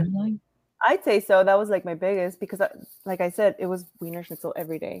pretty bad? I'd say so. That was like my biggest because, like I said, it was Wiener Schnitzel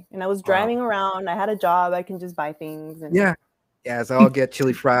every day, and I was driving around. I had a job. I can just buy things. And so I'll get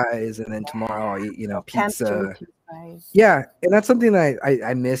chili fries, and then tomorrow I'll eat pizza. Yeah, and that's something that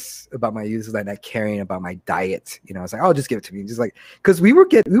I miss about my youth, is like not caring about my diet. I was like, oh, just give it to me, just like because we were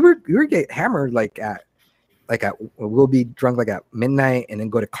get hammered we'll be drunk like at midnight and then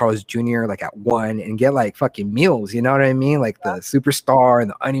go to Carl's Jr. like at 1 and get like fucking meals. You know what I mean? Like the Superstar and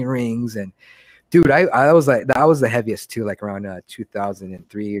the onion rings, and dude, I was like that was the heaviest too, like around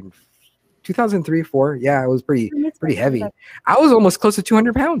 2003 and 2004. Yeah, it was pretty heavy. I was almost close to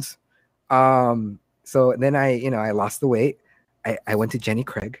 200 pounds. So then I lost the weight. I went to Jenny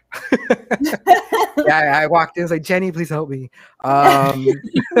Craig. I walked in, I was like, Jenny, please help me.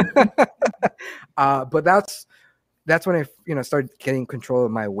 But that's, that's when I started getting control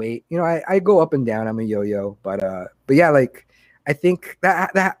of my weight. I go up and down. I'm a yo-yo, but yeah, like I think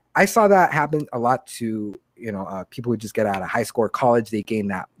that I saw that happen a lot to people who just get out of high school or college. They gain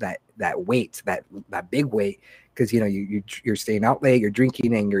that weight, that big weight, because you're staying out late, you're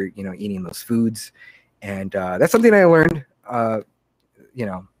drinking, and you're eating those foods, and that's something I learned.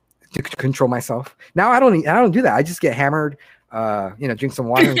 To control myself. Now I don't do that. I just get hammered. Drink some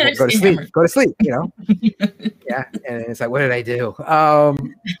water and go to sleep. Go to sleep. Yeah, and it's like, what did I do?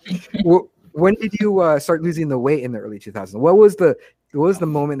 When did you start losing the weight in the early 2000s? What was the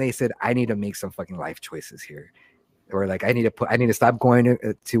moment they said, I need to make some fucking life choices here, or like I need to stop going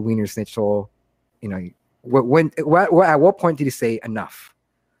to Wiener Schnitzel? At what point did you say enough?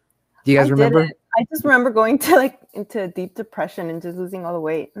 Do you guys remember? I just remember going into deep depression and just losing all the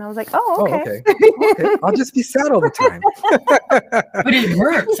weight, and I was like, "Oh, okay. Okay. I'll just be sad all the time." But it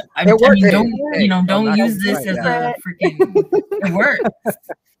worked. Don't use this as a freaking. It works.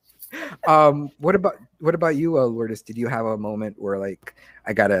 What about you, Lourdes? Did you have a moment where like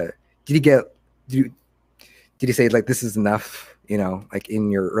did you say like this is enough? Like in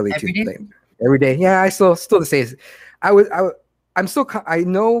your early every day. Yeah, I still the same. I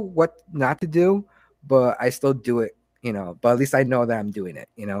know what not to do, but I still do it, but at least I know that I'm doing it,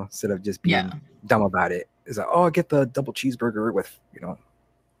 instead of just being dumb about it. It's like, oh, I get the double cheeseburger with,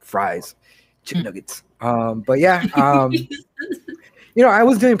 fries, chicken nuggets. But yeah, I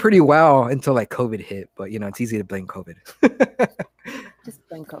was doing pretty well until like COVID hit, but it's easy to blame COVID. Just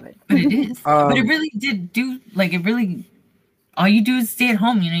blame COVID. But it is. But it really did do all you do is stay at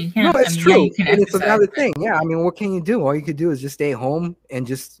home. You can't. No, it's true. Yeah, and it's another thing. Yeah, I mean, what can you do? All you could do is just stay home and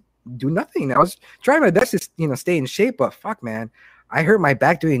just do nothing. I was trying my best to, stay in shape, but fuck, man, I hurt my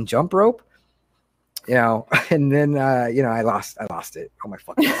back doing jump rope. And then I lost it. Oh my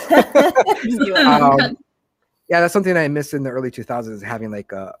fucking. Yeah, that's something I missed in the early 2000s, having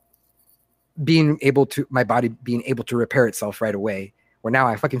like my body being able to repair itself right away. Where now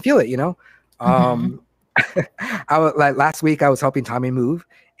I fucking feel it. Last week I was helping Tommy move,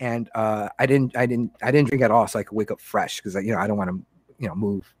 and I didn't drink at all, so I could wake up fresh, because I don't want to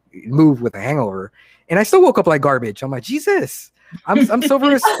move with a hangover, and I still woke up like garbage. I'm like, Jesus, I'm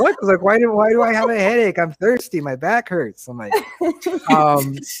sober as fuck. I was like, why do I have a headache? I'm thirsty. My back hurts. I'm like,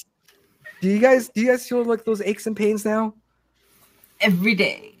 do you guys feel like those aches and pains now? Every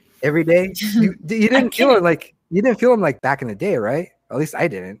day. Every day. You didn't feel it like them like back in the day, right? At least I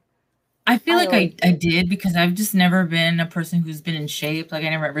didn't. I feel like I did, because I've just never been a person who's been in shape. Like I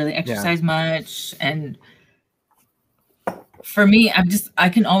never really exercised much. And for me, I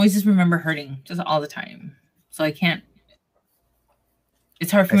can always just remember hurting just all the time. So I can't,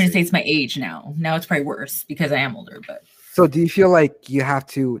 it's hard for me to say it's my age now. Now it's probably worse because I am older, but. So do you feel like you have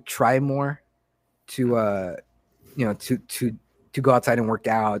to try more to, to go outside and work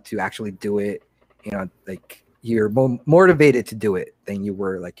out, to actually do it, like, you're more motivated to do it than you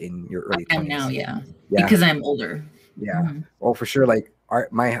were like in your early 20s. I am now, yeah. Because I'm older. Yeah. Mm-hmm. Well, for sure. Like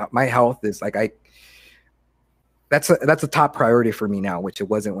my health is like that's a top priority for me now, which it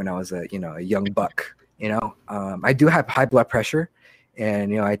wasn't when I was a young buck. I do have high blood pressure,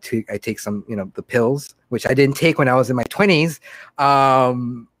 and I take some the pills, which I didn't take when I was in my 20s.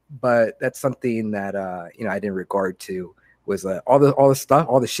 But that's something that I didn't regard to. Was all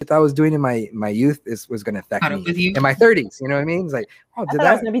the shit that I was doing in my youth was going to affect me in my 30s. You know what I mean? It's like, I thought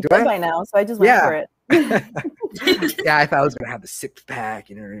I was going to be dead by now, so I just went for it. Yeah, I thought I was going to have the 6-pack.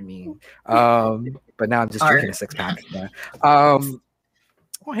 You know what I mean? But now I'm just drinking a 6-pack. Yeah. Oh,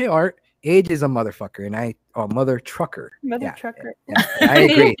 hey, Art. Age is a motherfucker, and mother trucker. Mother trucker. Yeah, I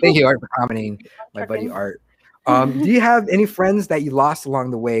agree. Thank you, Art, for commenting. My buddy Art. Do you have any friends that you lost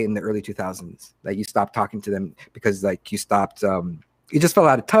along the way in the early 2000s, that you stopped talking to them because like you stopped, you just fell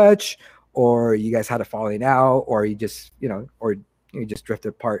out of touch, or you guys had a falling out, or you just, or you just drifted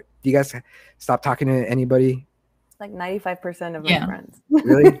apart? Do you guys stop talking to anybody? Like 95% of my friends.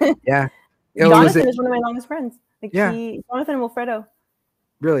 Really? Yeah. Jonathan is one of my longest friends. Like Jonathan and Wilfredo.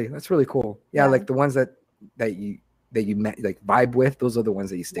 Really? That's really cool. Yeah. Like the ones that you met, like vibe with, those are the ones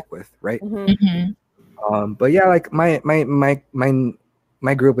that you stick with, right? Mm-hmm. But yeah, like my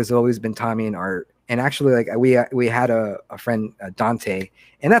group has always been Tommy and Art, and actually like we had a friend, Dante,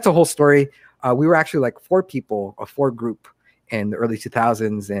 and that's a whole story. We were actually like 4 people, a 4 group in the early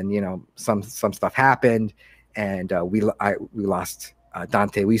 2000s, and some stuff happened, and we lost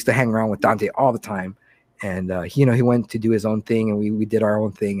Dante. We used to hang around with Dante all the time, and he went to do his own thing, and we did our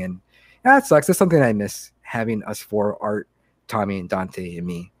own thing, and that sucks. That's something I miss, having us 4, Art, Tommy, and Dante, and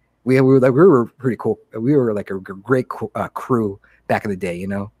me. We were pretty cool. We were like a great crew back in the day,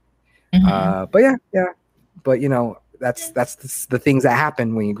 Mm-hmm. But yeah. but that's the things that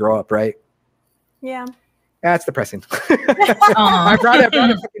happen when you grow up, right? Yeah. That's depressing. I brought it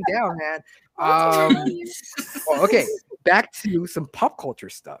fucking down, man. Well, okay, back to some pop culture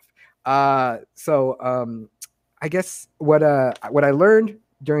stuff. So I guess what I learned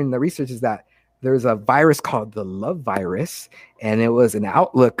during the research is that there's a virus called the love virus, and it was an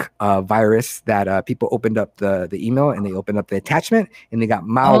Outlook virus that people opened up the email and they opened up the attachment and they got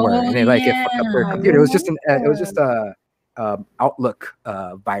malware and it fucked up their computer. It was just a Outlook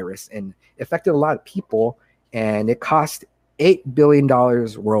virus, and it affected a lot of people, and it cost $8 billion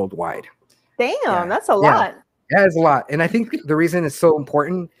worldwide. Damn, that's a lot. Yeah, it's a lot. And I think the reason it's so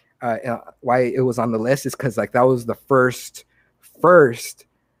important, why it was on the list, is because like that was the first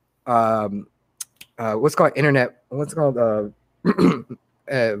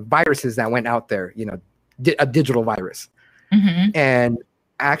viruses that went out there, a digital virus. And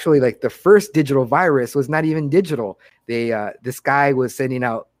actually, like the first digital virus was not even digital. This guy was sending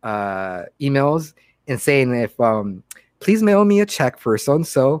out emails and saying, if please mail me a check for so and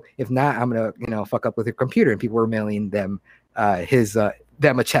so, if not, I'm gonna fuck up with your computer. And people were mailing them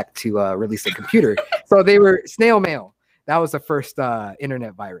them a check to release the computer. So they were snail mail. That was the first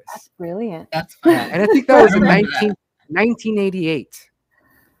internet virus. That's brilliant. And I think that was in 1988.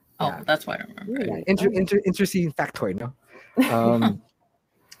 Oh, that's why I remember. Yeah, interesting factoid, no?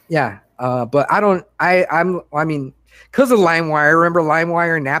 But I mean, because of LimeWire, I remember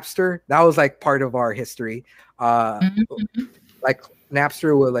LimeWire and Napster. That was like part of our history. Like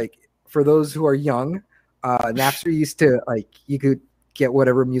Napster would, like, for those who are young, Napster used to, like, you could get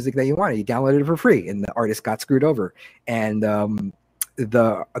whatever music that you wanted. You downloaded it for free, and the artist got screwed over. And the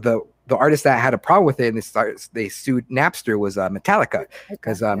artist that had a problem with it and they sued Napster was Metallica,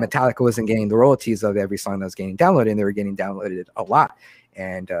 because Metallica wasn't getting the royalties of every song that was getting downloaded, and they were getting downloaded a lot.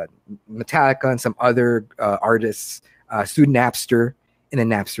 And Metallica and some other artists sued Napster, and then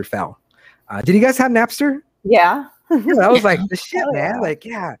Napster fell. Did you guys have Napster? Yeah. That was like the shit, man. Like,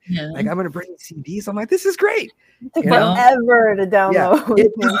 like I'm gonna bring CDs. I'm like, this is great. It took forever to download. Yeah,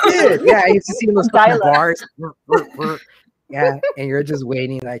 it did. Yeah, I used to see those bars. Yeah, and you're just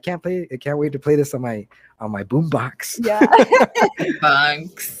waiting. I can't wait to play this on my boombox. Yeah.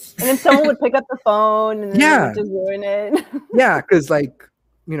 Bugs. And then someone would pick up the phone and then they would just ruin it. Yeah, because like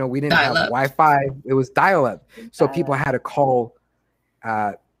we didn't have Wi-Fi. It was dial-up, so people had to call.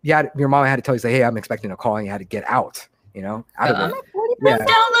 Your mom had to tell you, say, hey, I'm expecting a call, and you had to get out. Out of it. I'm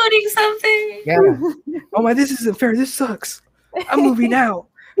downloading something. Yeah. Oh my, this isn't fair. This sucks. I'm moving out.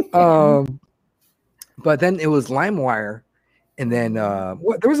 But then it was LimeWire, and then there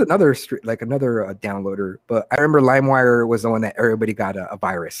was another downloader. But I remember LimeWire was the one that everybody got a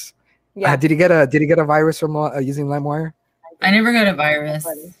virus. Yeah. Did he get a virus from using LimeWire? I never got a virus.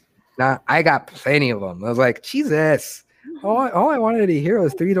 Nah, I got plenty of them. I was like, Jesus. All I wanted to hear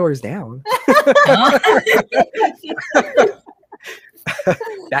was 3 Doors Down.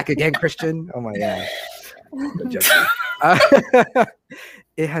 Back again, Christian. Oh my God.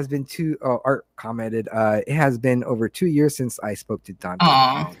 It has been Art commented, it has been over 2 years since I spoke to Dante.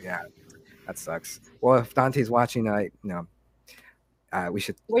 Oh, yeah, that sucks. Well, if Dante's watching, we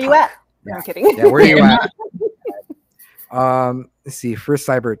should Where you at? Yeah. No, I'm kidding. Yeah, where are you at? Let's see, first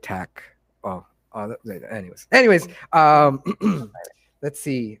cyber attack. Anyways, let's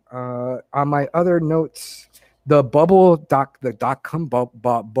see. On my other notes, the .com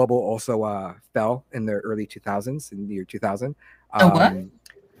bubble also fell in the early 2000s, in the year 2000. What?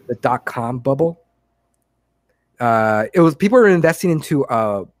 The .com bubble. It was people were investing into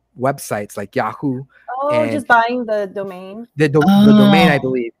websites like Yahoo. Oh, just buying the domain. The domain, I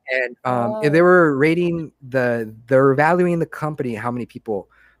believe, and they were they were valuing the company, how many people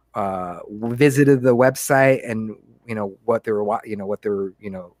visited the website, and what they were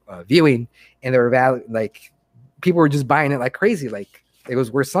viewing, and they were like people were just buying it like crazy, like it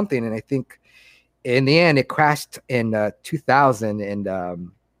was worth something. And I think in the end it crashed in 2000,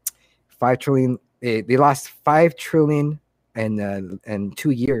 and 5 trillion. They lost 5 trillion in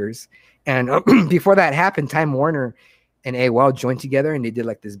 2 years. And before that happened, Time Warner and AOL joined together, and they did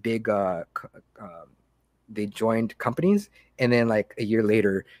like this big they joined companies, and then like a year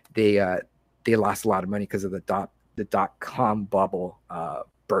later they lost a lot of money because of the .com bubble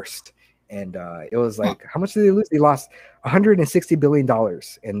burst. And it was like, how much did they lose? They lost $160 billion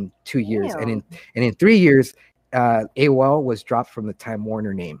in 2 years. And in 3 years, AOL was dropped from the Time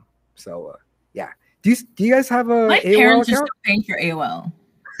Warner name. So yeah. Do you guys have a My AOL parents account? are still paying for AOL.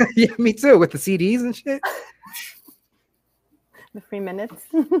 Yeah, me too, with the CDs and shit. The free minutes.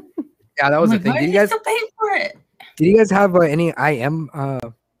 Yeah, that was the thing. Did you guys still pay for it? Did you guys have any IM?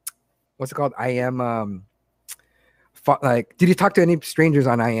 What's it called? IM like, did you talk to any strangers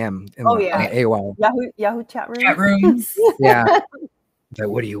on IM in AOL? Yahoo chat rooms. Chat rooms. Yeah. Like,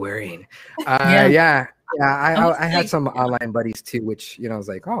 what are you wearing? Yeah. I had some online buddies too, which I was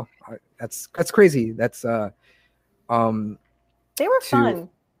like, oh, that's crazy. That's they were fun.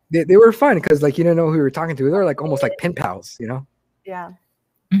 They were fun because like you didn't know who you were talking to. They were like almost like pen pals, Yeah.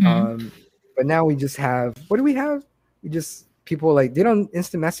 But now we just have, what do we have? We just, people like, they don't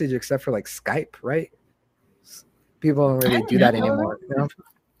instant message except for like Skype, right? People don't really do that anymore.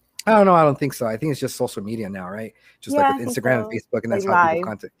 I don't know. I don't think so. I think it's just social media now, right? Just like with Instagram and Facebook, and that's how people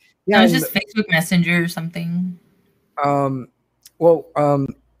contact. Yeah, no, it's just Facebook Messenger or something.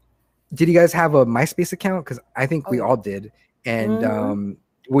 Did you guys have a MySpace account? Because I think we all did. And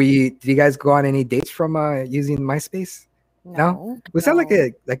did you guys go on any dates from using MySpace? No? Was that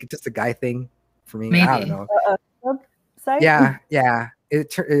like just a guy thing for me? Maybe. I don't know. Site? Yeah. It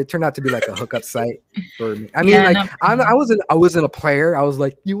turned out to be like a hookup site for me. I mean, I wasn't a player. I was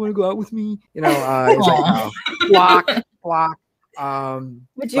like, you want to go out with me? It's like, no. block.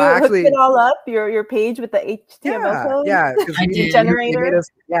 Would you hook it all up, your page with the HTML code? Yeah, because generator.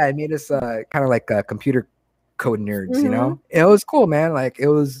 It made us kind of like computer code nerds, It was cool, man. Like it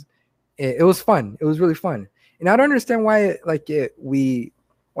was fun. It was really fun. And I don't understand why I guess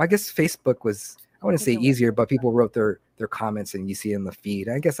Facebook was, I wouldn't say easier, but people wrote their comments and you see it in the feed.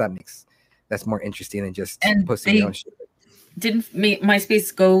 I guess that's more interesting than just posting your own shit. Didn't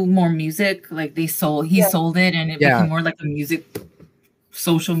MySpace go more music? Like he sold it and it became more like a music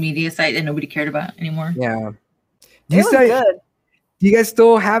social media site that nobody cared about anymore. Yeah. Good. Do you guys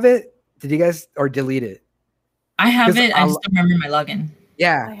still have it? Did you guys or delete it? I have it. I just don't remember my login.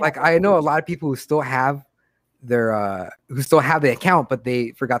 Yeah. I know a lot of people who still have the account, but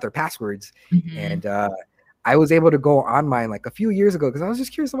they forgot their passwords. And I was able to go on mine like a few years ago because I was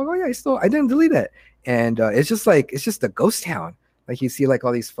just curious. I'm like, oh yeah, I didn't delete it. And it's just a ghost town. Like you see like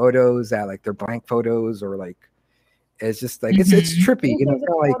all these photos that like they're blank photos or like it's just like it's trippy. Kind of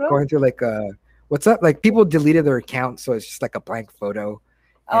like going through like what's up? Like people deleted their account, so it's just like a blank photo.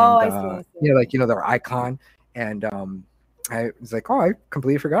 I see. Like their icon. And I was like, oh, I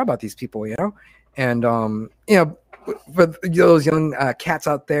completely forgot about these people, And for those young cats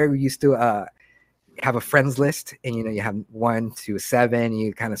out there who used to have a friends list, and you have 1 to 7,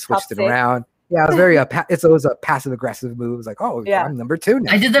 you kind of switched it around. Yeah, it was very it was a passive aggressive move. It was like, oh, I'm number 2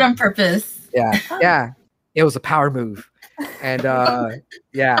 now. I did that on purpose. Yeah. It was a power move. And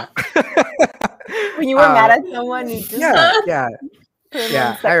yeah. When you were mad at someone, you just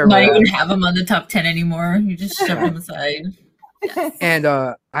yeah. I remember. Not even have them on the top 10 anymore. You just shove them aside. And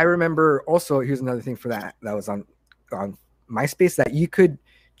I remember also, here's another thing for that was on MySpace, that you could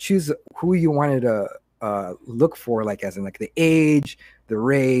choose who you wanted to look for, like as in like the age, the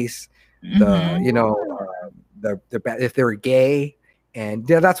race, if they were gay. And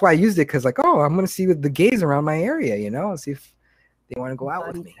that's why I used it, because like, oh, I'm gonna see the gays around my area, see if they want to go out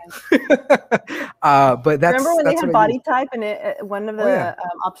with me. But that's, remember when that's they had body type and one of the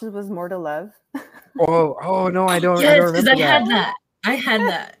options was more to love. oh no, I don't. Yes, I don't remember that. I had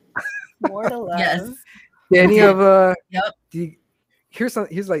that. More to love. Yes. Did any of Yep. Here's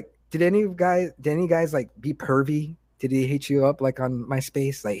like, did any guys like be pervy? Did he hit you up like on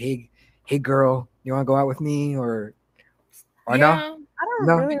MySpace, like, hey girl, you want to go out with me or no? I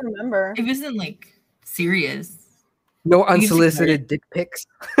don't really remember. It wasn't like serious. No unsolicited dick pics.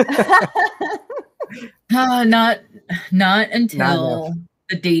 Not until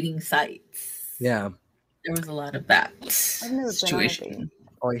the dating sites. Yeah, there was a lot of that situation.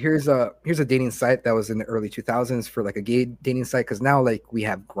 Oh, here's a dating site that was in the early 2000s for like a gay dating site, because now like we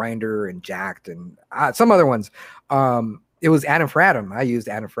have Grindr and Jacked and some other ones. It was Adam for Adam. I used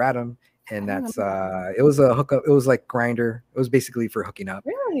Adam for Adam, and that's it was a hookup. It was like Grindr. It was basically for hooking up.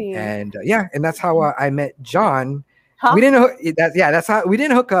 Really? And and that's how I met John. Huh? We didn't. That's how we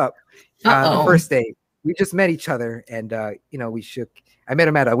didn't hook up the first date. We just met each other, and we shook. I met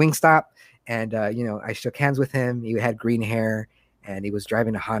him at a Wingstop, and I shook hands with him. He had green hair, and he was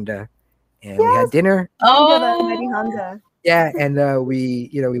driving a Honda, and we had dinner. Oh, Honda. Yeah, and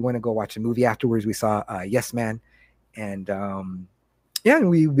we went to go watch a movie afterwards. We saw Yes Man, and and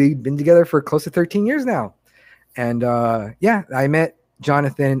we've been together for close to 13 years now. And I met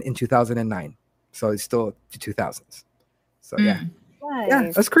Jonathan in 2009, so it's still the 2000s. So nice.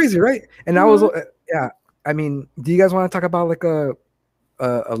 Yeah, that's crazy, right? And I was I mean, do you guys want to talk about like a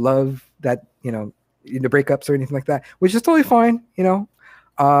love that the breakups or anything like that, which is totally fine,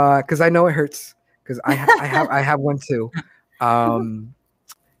 because I know it hurts, because I have one too.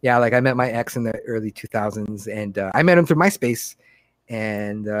 Like I met my ex in the early 2000s, and I met him through MySpace,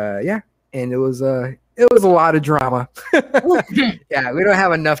 and and it was it was a lot of drama. Yeah, we don't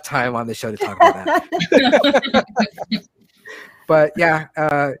have enough time on the show to talk about that. But yeah,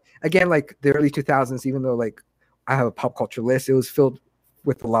 again, like the early 2000s, even though like I have a pop culture list, it was filled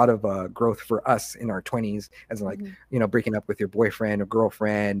with a lot of growth for us in our 20s, as in, like, you know, breaking up with your boyfriend or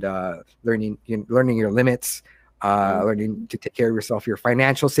girlfriend, learning your limits, learning to take care of yourself, your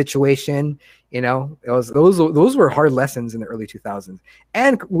financial situation. You know, it was those were hard lessons in the early 2000s.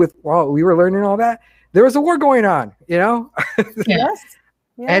 And while we were learning all that, there was a war going on, you know. Yes.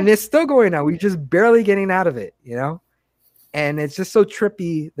 And it's still going on. We're just barely getting out of it, you know. And it's just so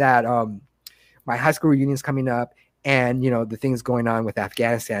trippy that my high school reunion is coming up, and, you know, the things going on with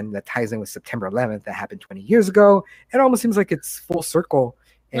Afghanistan that ties in with September 11th that happened 20 years ago. It almost seems like it's full circle.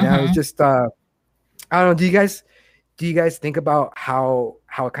 And I was just, I don't know. Do you guys think about how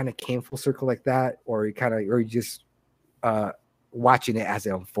it kind of came full circle like that, or you just watching it as it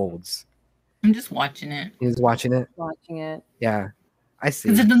unfolds? I'm just watching it. You're just watching it. Watching it. Yeah, I see.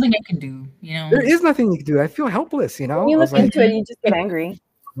 Because there's nothing I can do, you know. There is nothing you can do. I feel helpless, you know. When you look into it, you just get angry.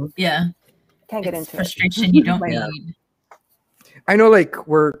 Yeah. Can't get into frustration you don't Yeah. need. I know, like,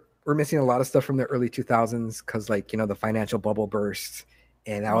 we're missing a lot of stuff from the early 2000s because, like, you know, the financial bubble burst,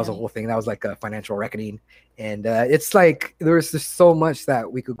 and that was a whole thing. That was like a financial reckoning, and it's like there's just so much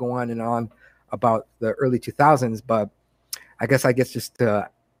that we could go on and on about the early 2000s. But I guess just to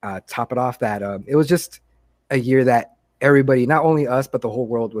top it off, that it was just a year that everybody, not only us but the whole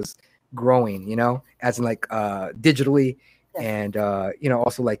world, was growing, you know, as in like digitally, and you know,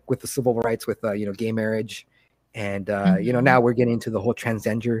 also like with the civil rights, with you know, gay marriage, and you know, now we're getting into the whole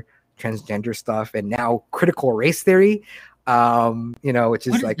transgender stuff, and now critical race theory, you know, which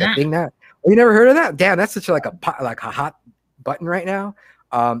is like a thing that you never heard of that. Damn, that's such like a hot button right now.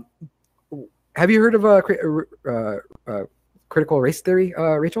 Have you heard of critical race theory,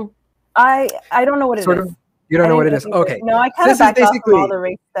 Rachel? I don't know what it is. You don't know what it is? Okay. No, I kind of backed off from all the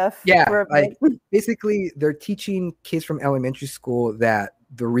race stuff. Yeah, like basically they're teaching kids from elementary school that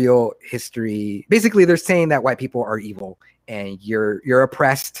the real history, basically they're saying that white people are evil and you're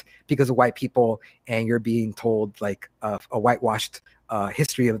oppressed because of white people, and you're being told like a whitewashed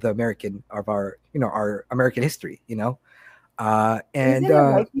history of our American history, you know. And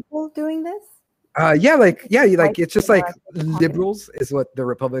white people doing this? like it's just like liberals is what the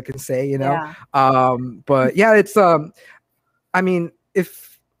Republicans say, you know. But yeah, it's I mean,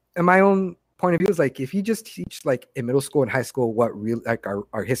 if in my own point of view is like, if you just teach like in middle school and high school what real like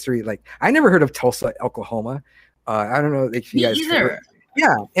our history, like I never heard of Tulsa, Oklahoma. I don't know if you guys heard.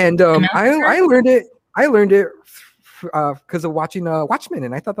 Yeah, and I learned it because of watching Watchmen,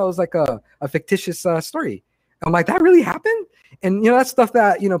 and I thought that was like a fictitious story. I'm like, that really happened? And, you know, that's stuff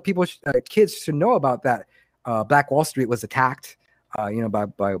that, you know, people, kids should know about, that Black Wall Street was attacked, you know,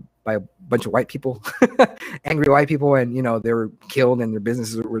 by a bunch of white people, angry white people, and, you know, they were killed and their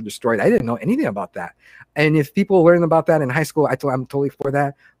businesses were destroyed. I didn't know anything about that. And if people learn about that in high school, I'm totally for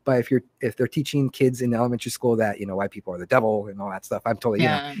that. But if they're teaching kids in elementary school that, you know, white people are the devil and all that stuff, I'm totally,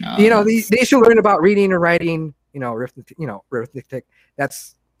 they should learn about reading and writing, you know, arithmetic.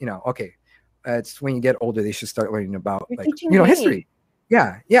 That's, you know, okay. It's when you get older, they should start learning about, like, you know, history.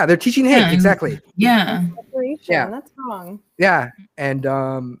 Yeah, they're teaching hate, exactly. Yeah, that's wrong. Yeah, and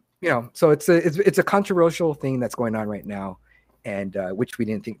you know, so it's a controversial thing that's going on right now, and which we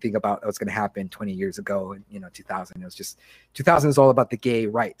didn't think about that was going to happen 20 years ago, and, you know, 2000. It was just 2000 is all about the gay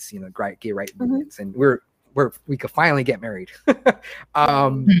rights, you know, gay right movements, and we could finally get married. But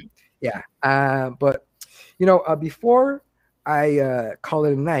you know, before I call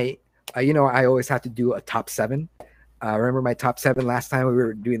it a night. You know, I always have to do a top 7. Remember my top 7 last time we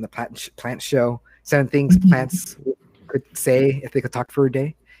were doing the plant show? 7 things plants could say if they could talk for a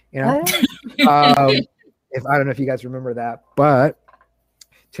day. You know, if I don't know if you guys remember that, but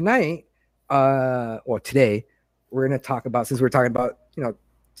tonight, today, we're gonna talk about, since we're talking about, you know,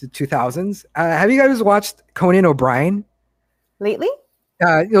 the 2000s. Have you guys watched Conan O'Brien lately?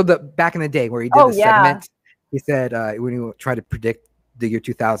 You know, the back in the day where he did segment. He said when he tried to predict the year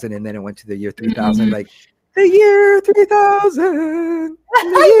 2000, and then it went to the year 3000, like the year 3000,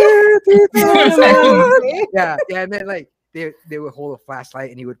 the year 3000. yeah, and then like they would hold a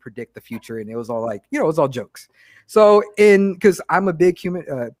flashlight and he would predict the future, and it was all like, you know, it was all jokes. So because I'm a big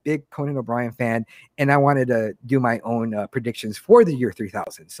Conan O'Brien fan, and I wanted to do my own predictions for the year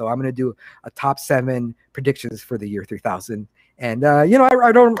 3000. So I'm gonna do a top 7 predictions for the year 3000. And you know, I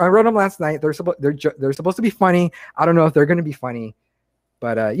wrote them last night. They're supposed to be funny. I don't know if they're gonna be funny,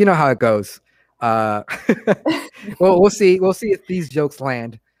 but you know how it goes. Well, we'll see if these jokes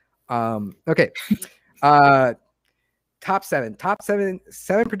land. Okay. top seven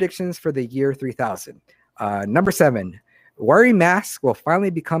predictions for the year 3000. Number 7, wearing masks will finally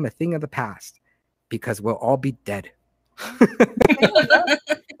become a thing of the past because we'll all be dead. That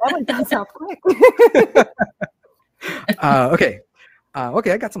one down south quick. Okay.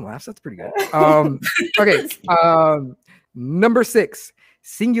 Okay, I got some laughs. That's pretty good. Okay. Number 6,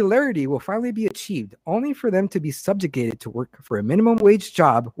 singularity will finally be achieved, only for them to be subjugated to work for a minimum wage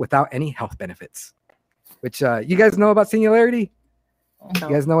job without any health benefits. Which you guys know about singularity? No.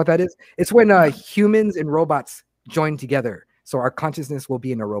 You guys know what that is? It's when humans and robots join together. So our consciousness will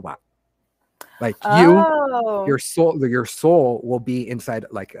be in a robot. Like your soul will be inside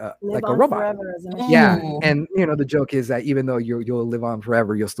like a robot. Yeah, and the joke is that even though you'll live on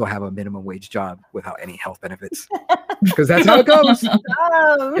forever, you'll still have a minimum wage job without any health benefits, because that's how it goes.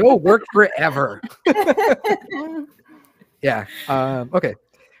 You'll work forever. Yeah. Okay.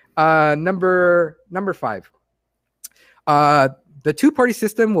 Number 5. The two-party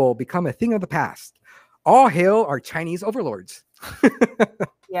system will become a thing of the past. All hail our Chinese overlords.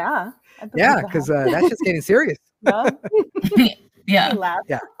 Yeah. Yeah, because that's just getting serious. Yeah.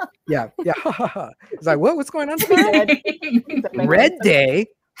 Yeah. It's like, what's going on tomorrow? Red Day.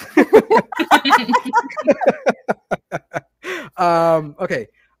 Okay.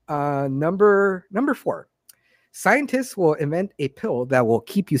 Number 4. Scientists will invent a pill that will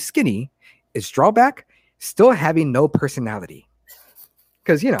keep you skinny. Its drawback, still having no personality.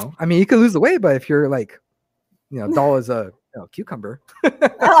 Because, you could lose the weight, but if you're like, dull as a cucumber,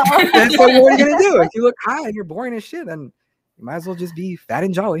 then so what are you going to do? If you look high and you're boring as shit, then you might as well just be fat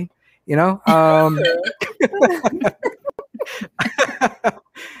and jolly,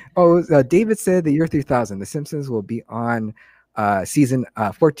 David said the year 3000, The Simpsons will be on season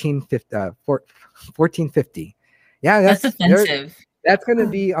 1450. Yeah, that's offensive. That's going to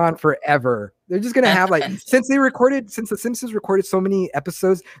be on forever. They're just going to have since The Simpsons recorded so many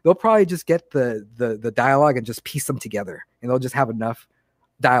episodes, they'll probably just get the dialogue and just piece them together. And they'll just have enough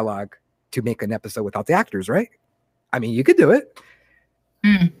dialogue to make an episode without the actors, right? I mean, you could do it.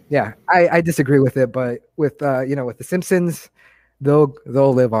 Yeah, I disagree with it, but with The Simpsons, they'll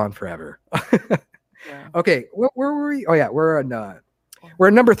live on forever. Yeah. Okay, where were we? Oh yeah, we're at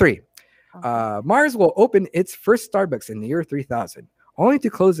number 3. Mars will open its first Starbucks in the year 3000, only to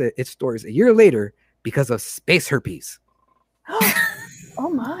close its doors a year later because of space herpes. Oh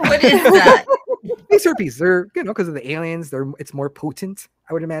my! What is that? Space herpes. They're because of the aliens. It's more potent,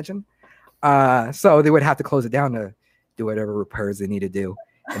 I would imagine. So they would have to close it down to do whatever repairs they need to do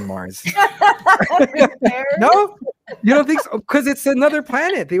in Mars. No, you don't think so? Because it's another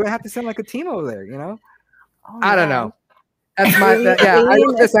planet. They would have to send like a team over there. Oh, I don't know. That's my I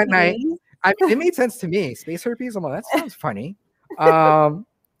wrote this at night. It made sense to me. Space herpes. I'm like, that sounds funny.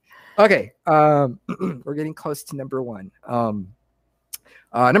 Okay. We're getting close to number 1.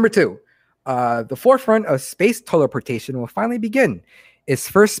 Number 2. The forefront of space teleportation will finally begin. Its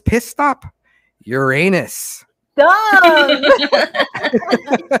first pit stop, Uranus. Dumb.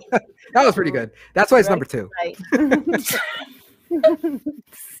 That was pretty good. That's why it's number 2. Right.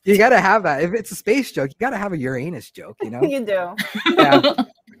 You gotta have that. If it's a space joke, you gotta have a Uranus joke. You do. Yeah.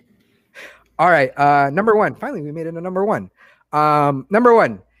 All right. Number 1. Finally, we made it to number 1. Number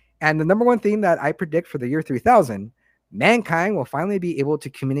 1, and the number 1 thing that I predict for the year 3000, mankind will finally be able to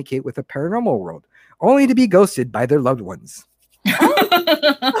communicate with the paranormal world, only to be ghosted by their loved ones.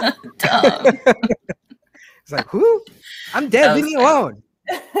 It's like, who? I'm dead. Leave me alone.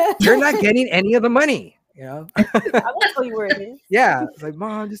 You're not getting any of the money. I won't tell you where it is. Yeah, it's like,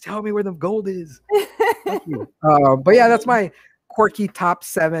 Mom, just tell me where the gold is. Thank you. But yeah, that's my quirky top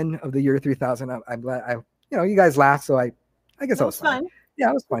 7 of the year 3000. I'm glad you guys laughed, so I guess that was fun.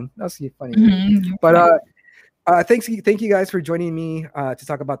 Yeah, it was fun. That was funny. Mm-hmm. But thank you guys for joining me to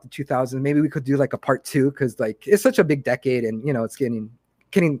talk about the 2000s. Maybe we could do like a part 2 because like it's such a big decade, and it's getting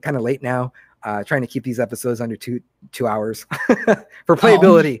kind of late now. Trying to keep these episodes under 2 hours for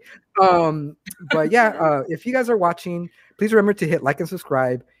playability. But yeah, if you guys are watching, please remember to hit like and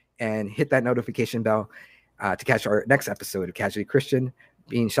subscribe and hit that notification bell to catch our next episode of Casually Christian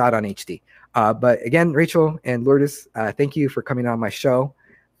being shot on HD. But again, Rachel and Lourdes, thank you for coming on my show.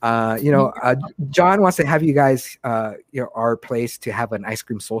 John wants to have you guys, our place to have an ice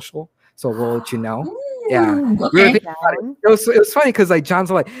cream social. So we'll let you know. Yeah. Okay. It was funny because like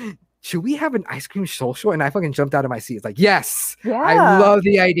John's like, should we have an ice cream social? And I fucking jumped out of my seat. It's like, yes, yeah. I love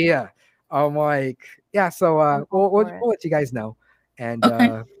the idea. I'm like, yeah. So we'll let you guys know, and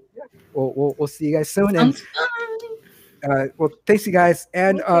we'll see you guys soon. And Well, thanks you guys.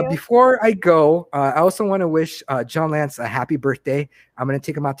 And Thank you. before I go, I also want to wish John Lance a happy birthday. I'm going to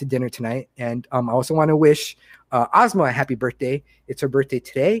take him out to dinner tonight. And I also want to wish Ozma a happy birthday. It's her birthday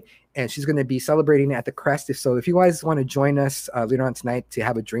today, and she's going to be celebrating at the Crest. So if you guys want to join us later on tonight to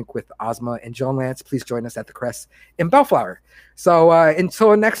have a drink with Ozma and John Lance, please join us at the Crest in Bellflower. So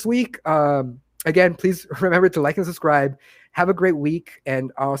until next week, again, please remember to like and subscribe. Have a great week,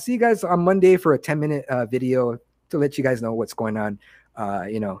 and I'll see you guys on Monday for a 10-minute video to let you guys know what's going on,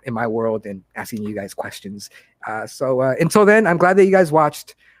 in my world and asking you guys questions. So until then, I'm glad that you guys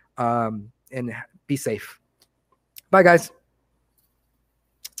watched, and be safe. Bye, guys.